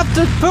don't have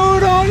to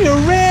put on your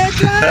red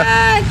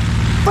light!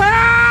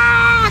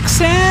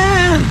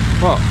 Roxanne!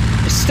 What?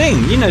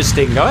 Sting. You know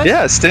Sting, guys.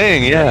 Yeah,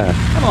 Sting, yeah.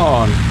 Come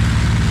on.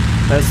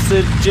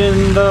 Message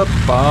in the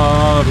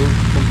bottle.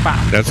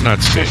 That's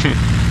not Sting.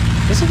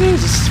 Yes, it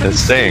is. It's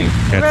Sting.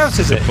 Where else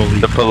is it?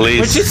 The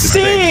police. Which is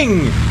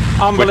Sting!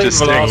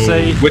 Unbelievable,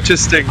 RC. Which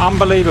is Sting.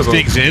 Unbelievable.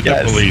 Sting's in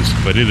the police,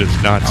 but it is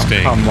not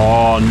Sting. Come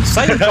on.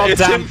 Say the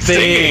goddamn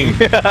thing.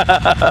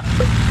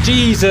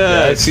 Jesus.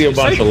 Yeah, I see a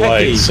bunch so of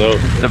petty. lights, so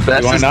The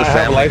best do I is not the have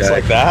Family lights Guy.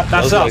 like that?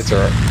 That's Those us. lights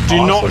are Do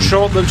not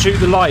awesome. shoot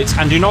the lights,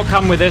 and do not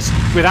come with us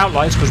without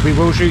lights, because we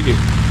will shoot you.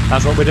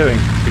 That's what we're doing.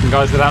 Shooting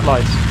guys without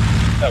lights.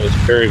 That was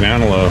Barry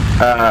Manilow.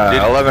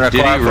 11 did he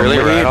o'clock really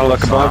from write Reed, all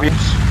look the above you.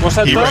 What's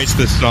that? He Buzz? writes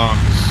the songs.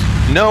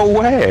 No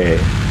way.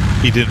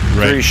 He didn't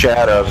Three write.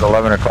 shadows,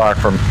 11 o'clock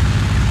from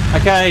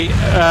Okay.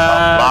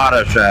 a lot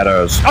of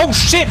shadows. Oh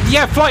shit!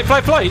 Yeah, flight.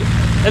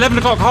 11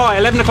 o'clock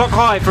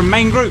high from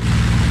main group.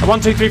 1,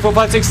 2, 3, 4,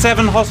 5, 6,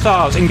 7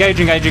 hostiles. Engage.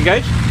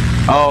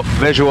 Oh,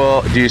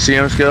 visual. Do you see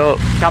him, Skill?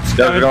 Caps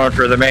They're going. going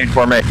for the main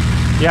formation.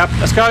 Yep,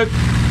 let's go.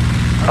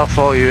 I'll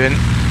follow you in.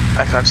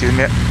 I can't see them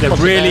yet. They're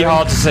What's the really bearing?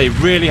 hard to see.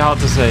 Really hard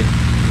to see.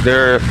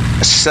 They're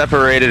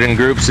separated in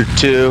groups of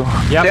 2.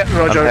 Yep. Yeah,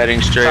 Roger. I'm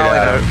heading straight Solid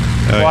out.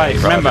 out. Right,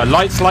 remember,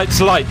 lights. 1,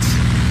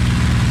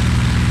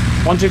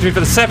 2, 3 for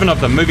the 7 of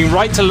them. Moving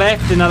right to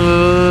left in a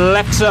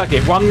left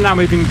circuit. 1 now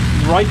moving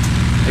right.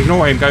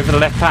 Ignore him, go for the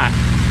left pack.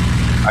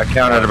 I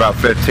counted about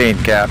 15,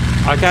 Cap.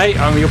 Okay,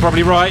 you're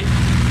probably right.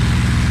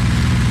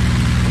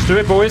 Let's do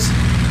it, boys.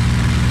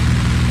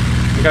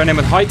 We're going in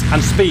with height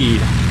and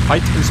speed.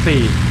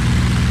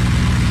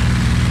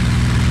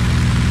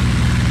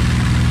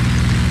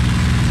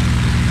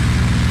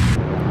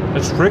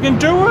 Let's friggin'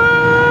 do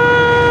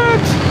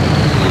it!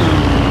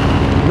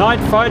 Night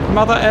fight,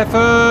 mother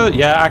effer.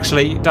 Yeah,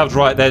 actually, Dove's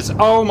right. There's.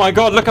 Oh my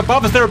God! Look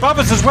above us. They're above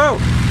us as well.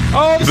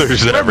 Oh,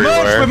 There's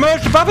everywhere. We're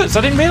merged above us.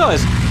 I didn't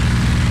realise.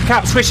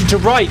 Cap switching to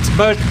right.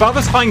 Merged above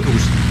us.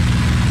 Heinkels.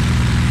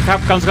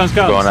 Cap, guns.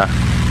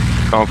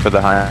 Going for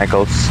the high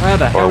ankles. Where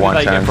the hell did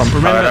they get from?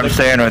 Remember, Alright, I'm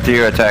staying with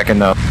you, attacking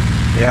though.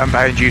 Yeah, I'm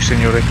behind you,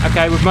 Signori.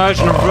 Okay, we've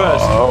merged in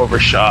reverse.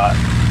 Overshot.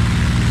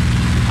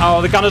 Oh,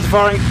 the gunners are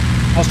firing.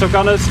 Hostile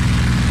gunners.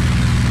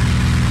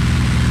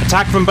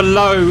 Attack from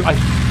below. I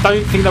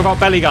don't think they've got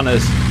belly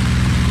gunners.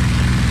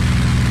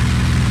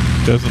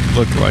 Doesn't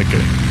look like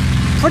it.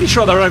 Pretty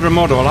sure they're over a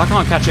model. I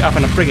can't catch it up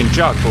in a friggin'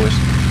 jug, boys.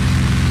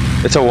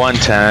 It's a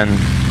 110.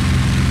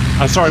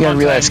 Oh, sorry, Yeah, 110.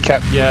 realize,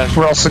 Cap. Yeah.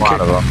 We're also.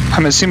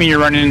 I'm assuming you're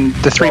running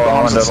the 3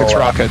 bombs and 6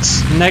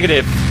 rockets.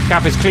 Negative.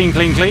 Cap is clean.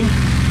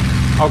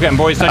 I'll get him,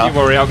 boys. Don't you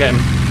worry. I'll get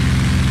him.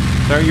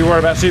 Don't you worry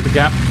about Super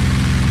Cap.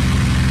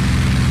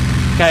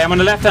 Okay, I'm on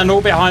the left-hand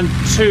orbit behind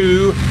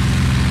 2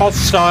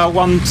 hostile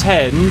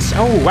 110s.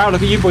 Oh, wow,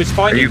 look at you boys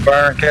fighting. Are you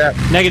firing, Cap?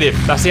 Negative.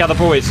 That's the other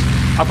boys.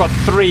 I've got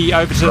 3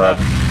 over to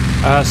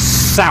the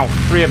south.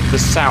 3 over to the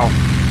south.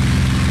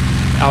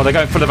 Oh, they're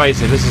going full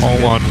evasive. This is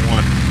all on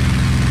one.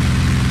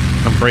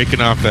 I'm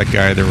breaking off that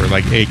guy. There were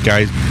like 8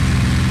 guys.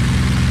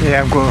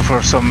 Yeah, I'm going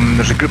for some.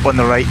 There's a group on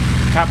the right.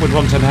 Cap would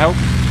want some help.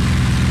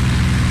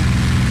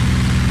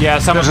 Yeah,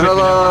 there's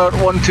another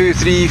 1, 2,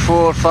 3,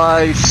 4,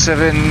 5,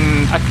 7,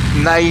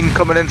 9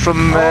 coming in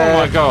from. Oh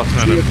my God!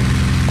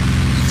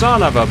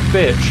 Son of a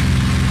bitch!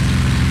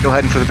 You're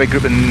heading for the big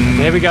group in.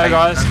 Here we go,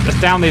 guys. Let's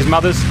down these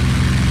mothers.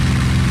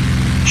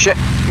 Shit!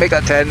 Make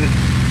that 10.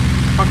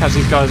 Can't catch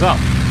these guys up.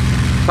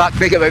 Back,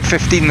 make it about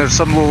 15. There's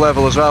some low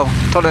level as well.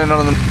 Turn in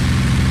on them.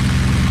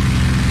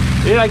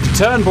 You like to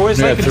turn, boys.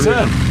 Take a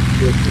turn.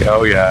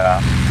 Oh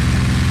yeah.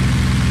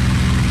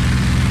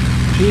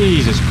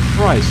 Jesus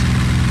Christ.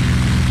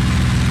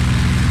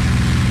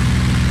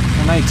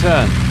 And they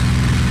turn.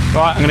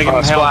 Right, I'm going to give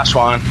them help. Splash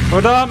one.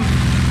 Well done.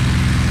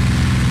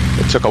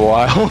 It took a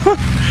while.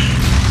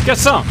 Get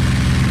some.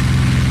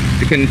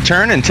 You can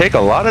turn and take a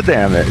lot of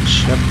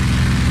damage. Yep.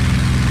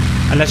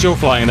 Unless you're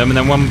flying them, and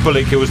then one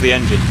bullet kills the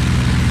engine.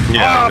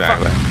 Yeah,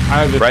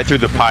 exactly. Right through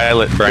the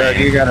pilot brain. Yeah,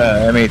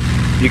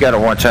 you got a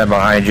 110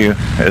 behind you,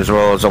 as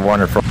well as a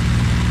wonderful.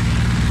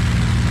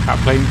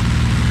 Plane.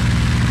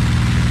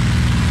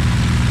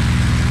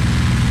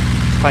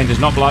 This plane does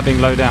not like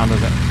being low down,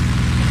 does it?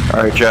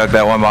 Alright, Jug,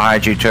 that one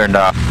behind you turned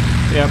off.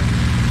 Yep.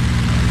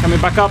 Coming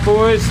back up,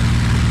 boys.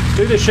 Let's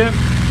do this shit.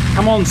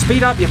 Come on,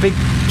 speed up, you big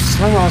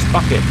slow ass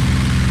bucket.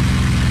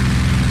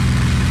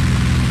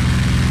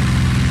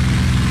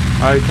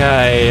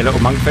 Okay, little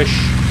monkfish.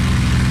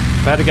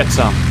 Better get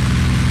some.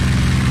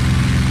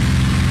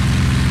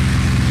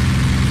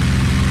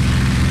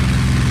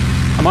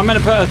 Am I meant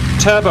to put a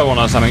turbo on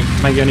or something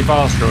to make it any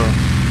faster? Or?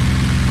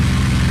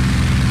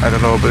 I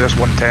don't know, but this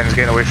 110 is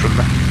getting away from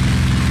me.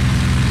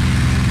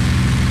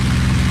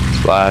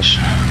 Splash.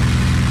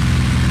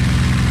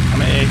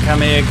 Come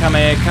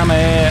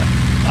here.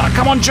 Oh,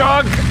 come on,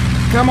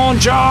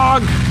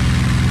 Jug!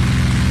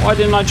 Why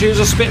didn't I choose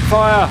a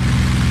Spitfire?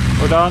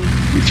 Well done.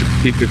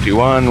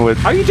 P-51 with.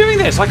 How are you doing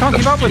this? I can't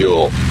keep up with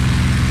it.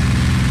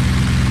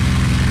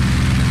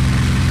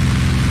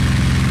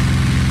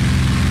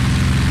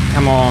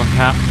 Come on,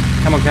 Cap.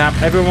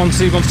 Everyone wants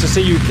to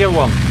see you kill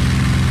one.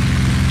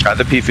 Got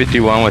the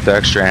P-51 with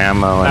extra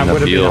ammo and the fuel. That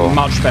would have been a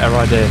much better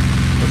idea.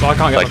 Because I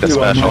can't get the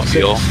special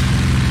fuel.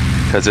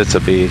 Because it's a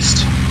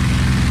beast.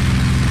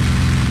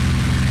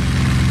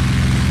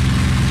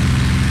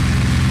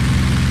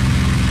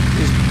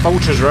 These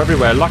vultures are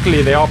everywhere.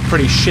 Luckily they are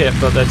pretty shit,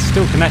 but they're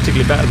still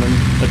kinetically better than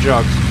the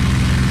Jugs.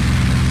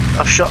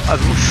 I've shot a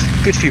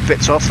good few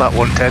bits off that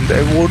 110, but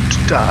it won't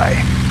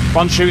die.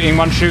 One shooting.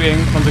 One's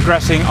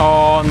aggressing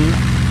on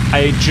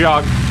a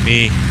Jug.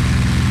 Me.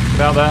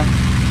 Get out there.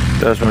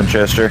 Desmond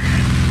Chester.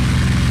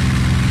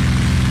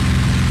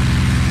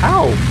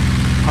 Ow!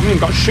 I haven't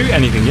even got to shoot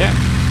anything yet.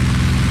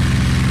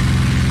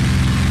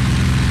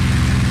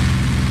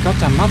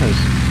 Goddamn mothers.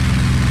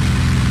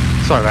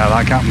 Sorry about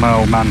that, Captain, my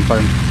old man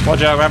phone.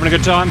 Roger, we're having a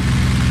good time.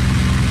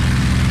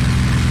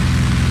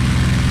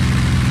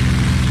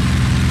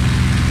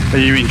 Are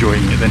you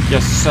enjoying it then?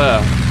 Yes,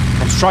 sir.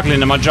 I'm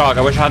struggling in my Jug.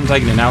 I wish I hadn't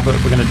taken it now, but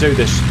we're going to do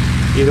this.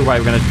 Either way,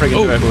 we're going to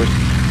friggin' do it, boys.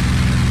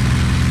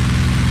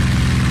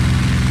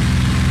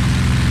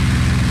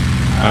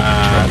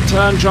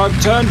 Turn, Jug.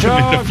 I'm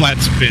in the flat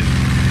spin.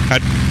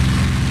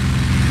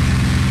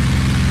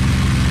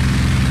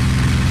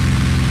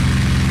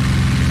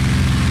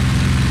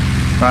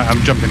 Right,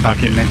 I'm jumping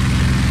back in then.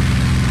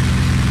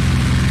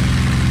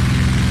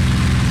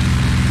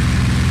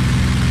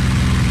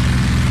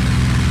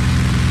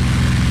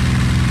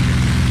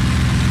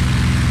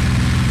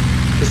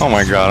 Oh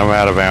my god, I'm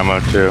out of ammo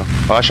too.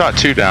 Well, I shot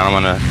 2 down.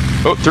 I'm gonna.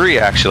 Oh, 3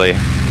 actually.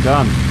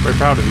 Done. Very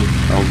proud of you.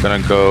 I'm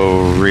gonna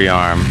go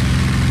rearm.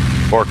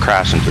 Or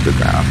crash into the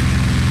ground.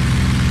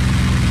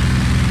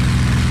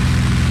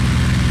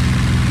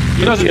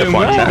 You guys are doing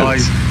well.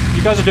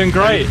 You guys are doing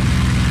great.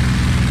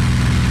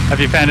 Have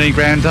you found any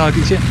ground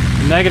targets yet?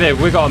 Negative.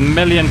 We've got a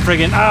million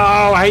friggin'.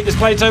 Oh, I hate this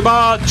plane so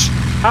much.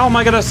 How am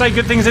I going to say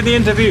good things in the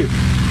interview?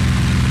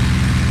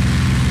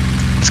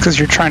 It's because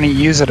you're trying to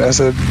use it as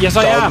a Yes,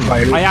 I am.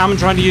 fighter. I am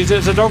trying to use it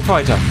as a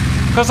dogfighter.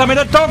 Because I'm in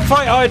a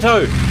dogfight,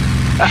 Ito!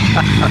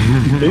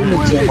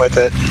 Deal with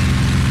it.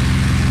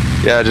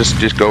 Yeah,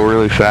 just go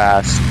really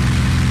fast.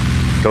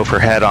 Go for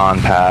head-on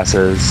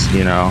passes,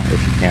 you know.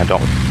 If you can't,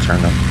 don't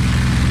turn them.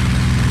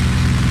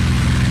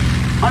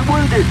 I'm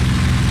wounded.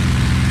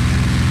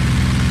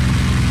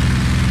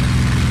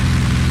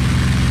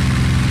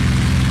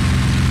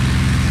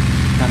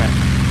 Damn it.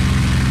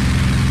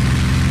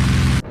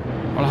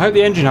 Well, I hope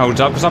the engine holds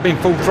up because I've been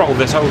full throttle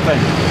this whole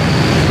thing.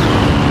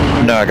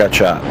 No, I got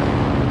shot.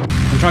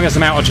 I'm trying to get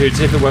some altitude,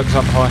 see if it works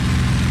up high.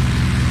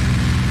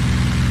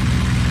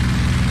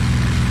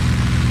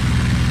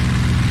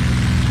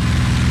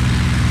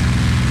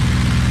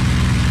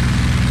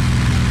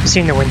 I've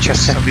seen the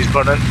Winchester. Somebody's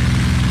burning.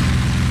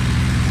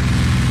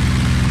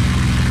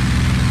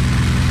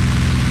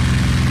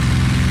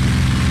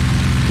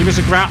 Give us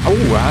a ground. Oh,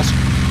 that's.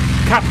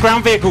 Cap,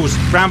 ground vehicles.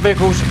 Ground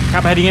vehicles.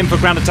 Cap heading in for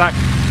ground attack.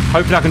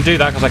 Hopefully I can do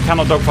that because I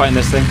cannot dogfight in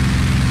this thing.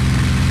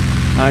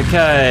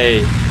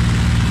 Okay.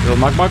 Little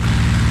mug.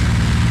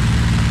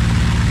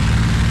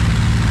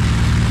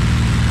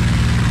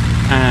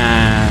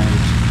 And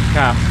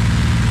cap.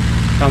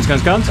 Guns.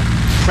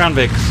 Ground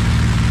vehicles.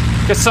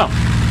 Get some.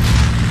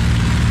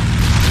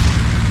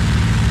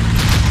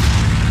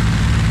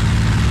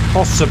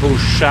 Possible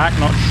shack,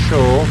 not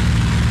sure.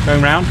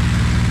 Going round.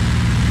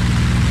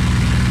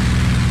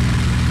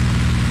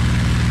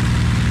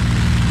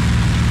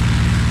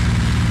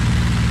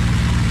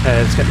 Okay,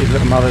 let's get these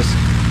little mothers.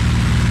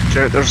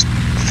 Sure, there's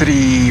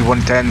 3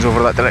 110s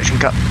over that direction,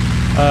 Cap.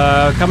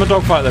 Come and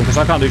dogfight them because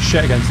I can't do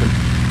shit against them.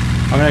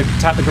 I'm going to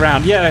tap the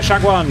ground. Yeah,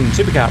 shack 1,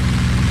 super cap.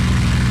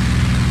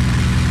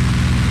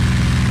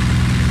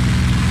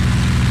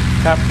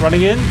 Cap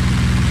running in.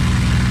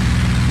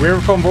 Rear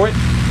of convoy.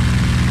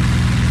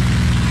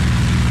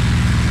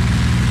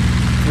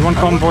 You want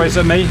convoys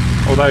at me?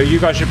 Although you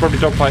guys should probably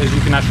dogfight as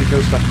you can actually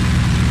kill stuff.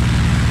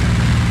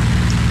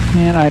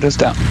 And Ida's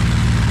down.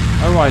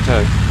 Oh,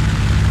 Ito.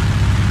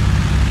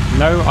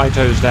 No,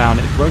 Ito's down.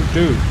 It won't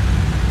do.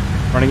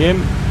 Running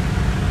in.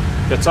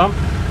 Get some.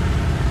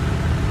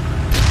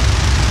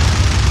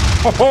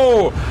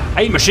 Ho-ho!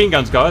 8 machine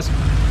guns, guys.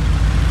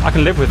 I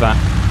can live with that.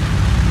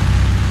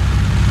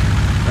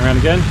 Going around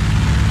again.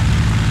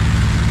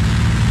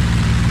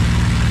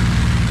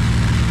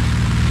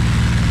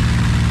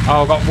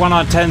 Oh, I've got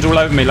 110s all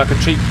over me like a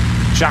cheap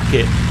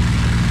jacket.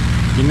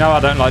 You know I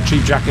don't like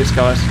cheap jackets,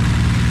 guys.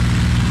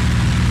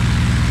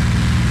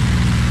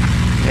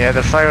 Yeah,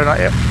 they're firing at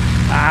you.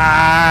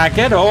 Ah,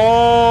 get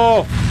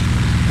off!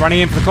 Running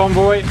in for the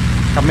convoy.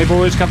 Cover me,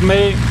 boys, cover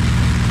me.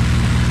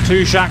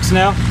 2 shacks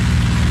now.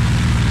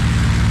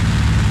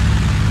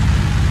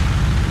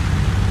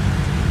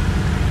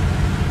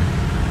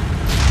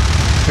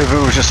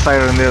 Whoever was just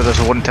firing there, there's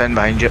a 110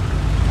 behind you.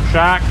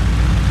 Shack.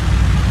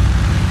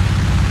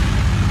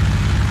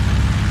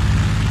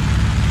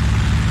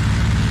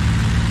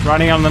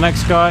 Running on the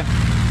next guy.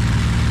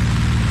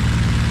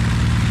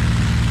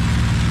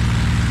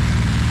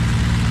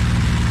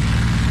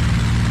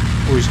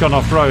 Oh, he's gone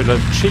off-road. A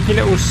cheeky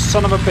little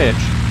son of a bitch.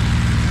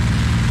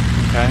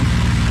 Okay.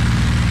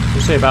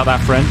 We'll see about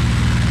that, friend.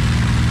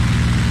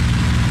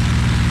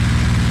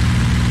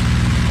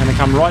 Gonna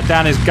come right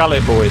down his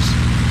gullet, boys.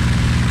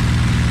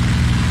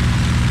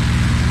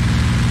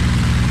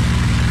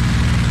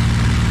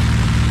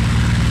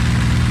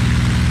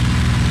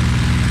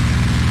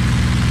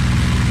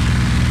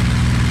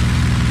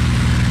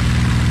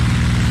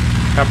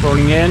 Cap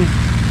rolling in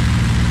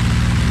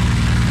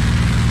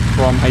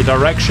from a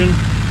direction.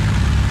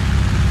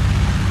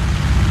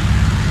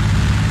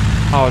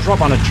 Oh, it's right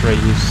behind a tree,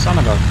 you son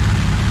of a...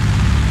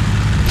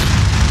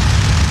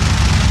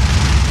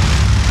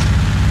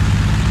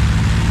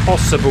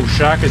 Possible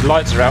shack, his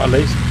lights are out at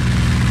least.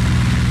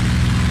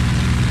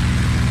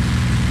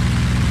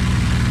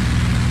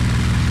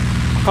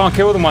 I can't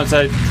kill them once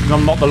they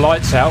knock the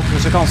lights out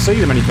because I can't see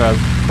them any further.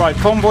 Right,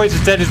 convoy's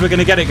as dead as we're going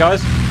to get it,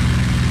 guys.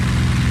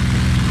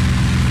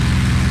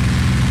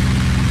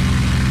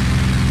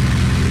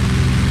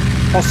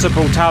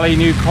 Possible tally,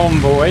 new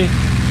convoy.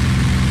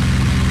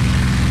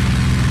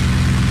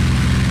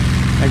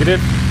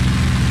 Negative.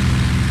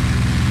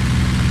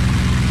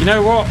 You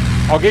know what?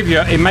 I'll give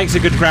you, it makes a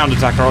good ground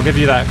attacker, I'll give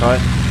you that,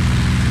 guys.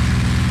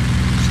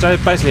 So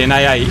basically an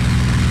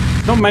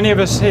A8. Not many of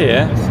us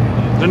here.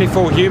 There's only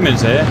 4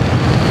 humans here.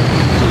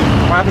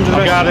 What happened to the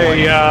rest of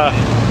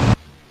the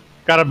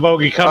got a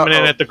bogey coming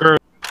in at the group.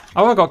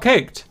 Oh, I got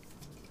kicked.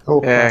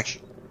 Oh, yeah,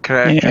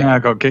 correct. Yeah, I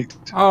got kicked.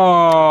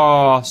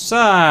 Oh,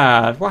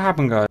 sad. What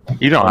happened, guys?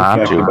 You don't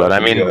have to, but I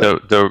mean,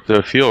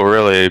 the fuel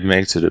really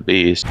makes it a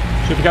beast.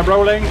 Super cap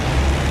rolling.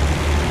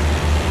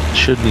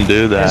 Shouldn't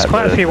do that. There's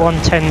quite a few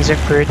 110s at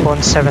grid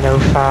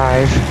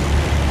 1705.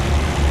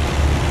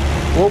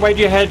 What way do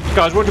you head,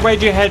 guys? What way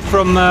do you head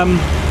from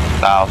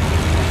South.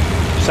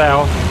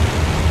 South?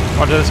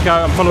 Roger, let's go.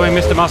 I'm following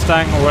Mr.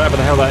 Mustang or whatever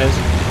the hell that is.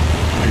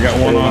 I got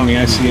one on the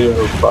ICU.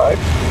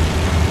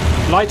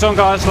 Lights on,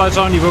 guys. Lights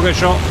on. You will get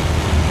shot.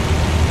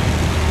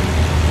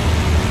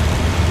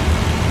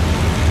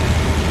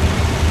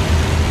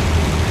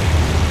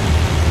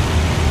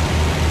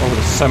 Oh,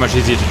 it's so much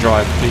easier to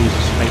drive.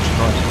 Jesus, nature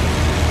Christ.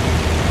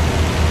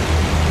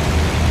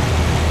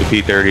 The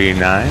P-39?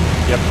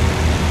 Yep.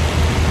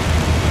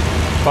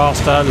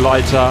 Faster,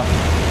 lighter,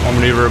 more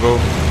maneuverable,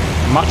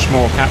 much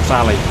more Caps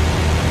Alley.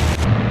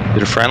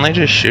 Did a friendly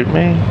just shoot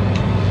me?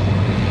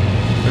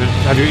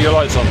 Have you got your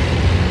lights on?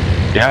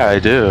 Yeah, I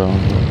do.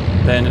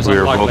 Then it's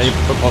unlikely,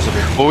 but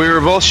possible. Well, we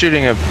were both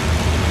shooting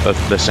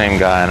the same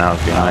guy, and I was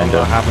behind him.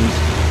 That happens.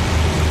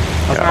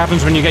 That's what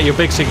happens when you get your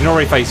big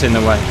Signori face in the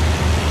way.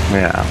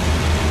 Yeah.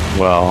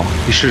 Well,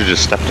 you should have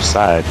just stepped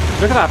aside.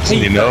 Look at that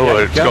peak. You know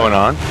what's going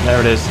on? There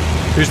it is.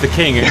 Who's the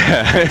king?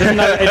 It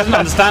doesn't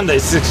understand that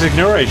it's a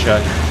Signori show.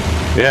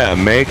 Yeah,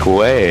 make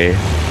way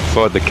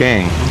for the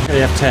king.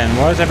 Okay, F10.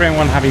 Why is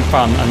everyone having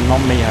fun and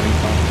not me having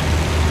fun?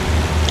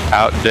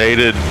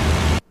 Outdated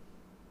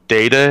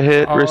data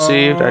hit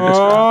received. I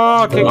just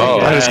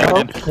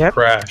Yep.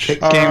 Crash.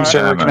 Game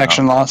server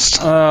connection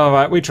lost. Oh,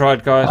 right. We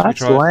tried, guys.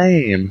 That's we tried.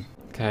 lame.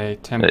 Okay,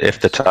 Tempest. If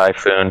the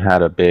Typhoon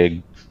had a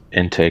big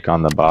intake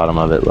on the bottom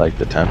of it like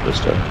the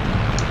Tempest does.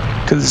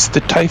 Because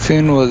the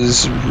Typhoon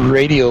was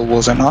radial,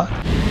 was it not?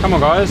 Come on,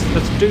 guys.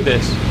 Let's do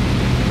this.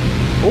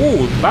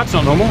 Oh, that's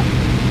not normal.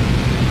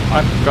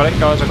 I've got it,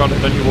 guys. I got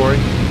it. Don't you worry.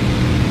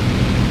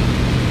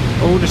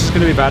 Oh, this is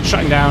going to be bad.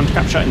 Shutting down.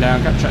 Cap shutting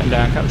down. Cap shutting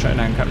down. Cap shutting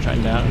down. Cap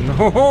shutting down.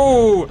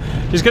 Oh,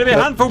 it's going to be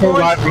a handful, boys.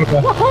 Right,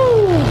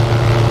 woohoo!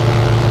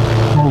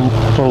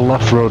 Full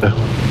left rotor.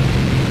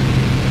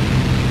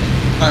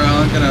 Alright,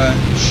 I'm going to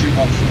shoot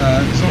off.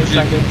 As long as you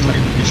get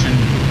position,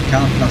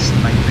 count, that's the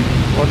main thing.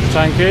 Roger,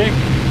 tanky.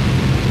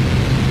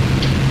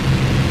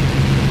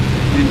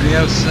 Anybody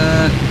else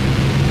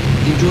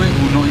enjoy it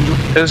or not enjoy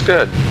it? It was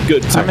good.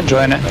 Good. I'm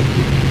enjoying it.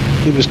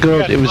 It was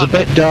good. It was a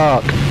bit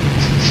dark.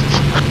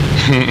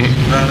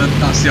 Well,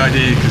 that's the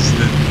idea, because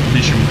the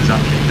mission was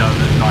actually done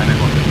at 9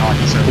 o'clock at night,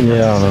 so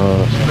Yeah, I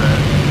know.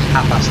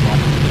 half past 9.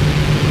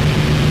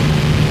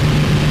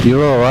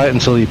 You're alright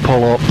until you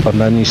pull up and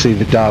then you see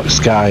the dark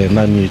sky and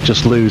then you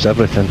just lose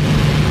everything.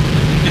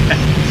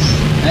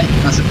 Hey,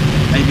 that's it.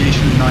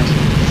 Aviation at night.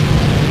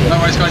 No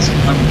worries, guys.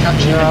 I will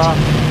catch you later.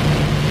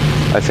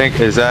 I think,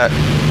 is that...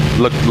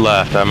 Look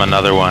left, I'm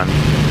another one.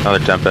 Another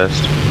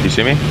Tempest. You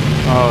see me?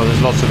 Oh,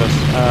 there's lots of us.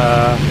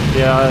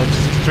 Yeah, it's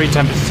 3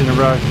 Tempests in a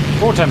row.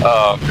 4 Tempests.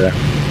 Oh, okay.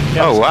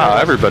 Yeah, oh, wow,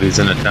 everybody's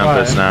in a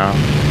Tempest now.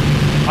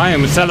 I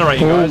am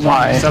accelerating, guys.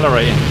 I'm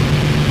accelerating.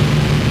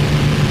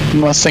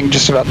 Mustang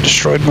just about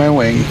destroyed my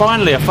wing.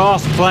 Finally, a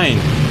fast plane.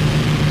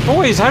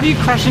 Boys, how do you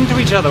crash into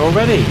each other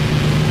already?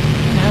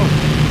 No.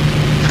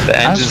 The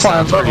engine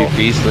sounds pretty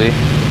beastly.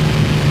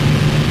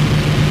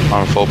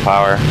 On full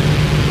power.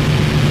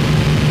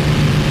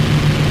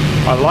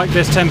 I like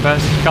this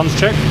Tempest. Guns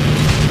check.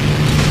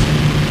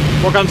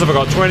 What guns have I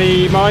got?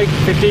 20 mic,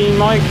 15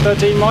 mic,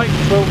 13 mic,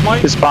 12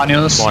 mic?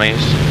 Hispanos.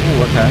 20s.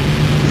 Oh, okay.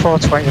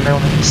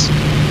 420mm.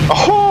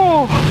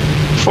 Oh!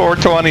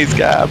 420s,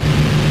 Gab.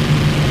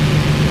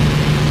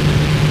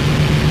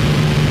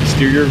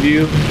 Exterior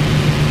view.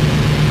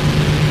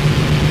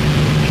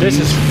 This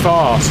is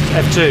fast.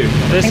 F2. I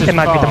think it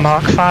might be the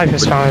Mark 5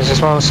 Hispanos as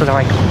well, so they're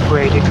like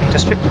upgraded from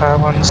just power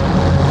ones.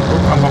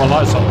 I've got my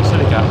lights on.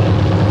 Silly cat.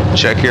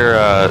 Check your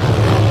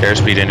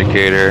airspeed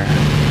indicator.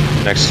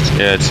 Next,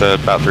 yeah, it's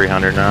about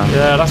 300 now.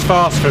 Yeah, that's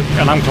fast,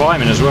 and I'm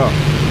climbing as well.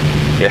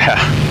 Yeah,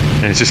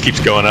 and it just keeps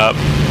going up.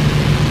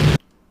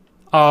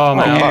 Oh,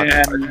 man.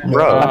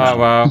 Bro. Oh,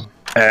 wow.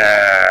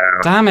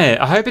 Damn it.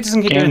 I hope it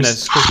doesn't keep doing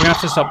this, because we're going to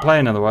have to stop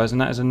playing otherwise, and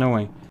that is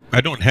annoying.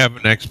 I don't have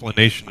an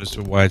explanation as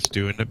to why it's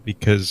doing it,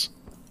 because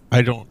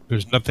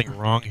there's nothing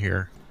wrong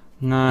here.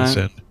 No. This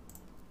end.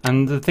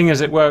 And the thing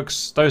is, it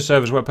works, those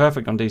servers work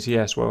perfect on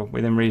DCS, well,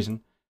 within reason.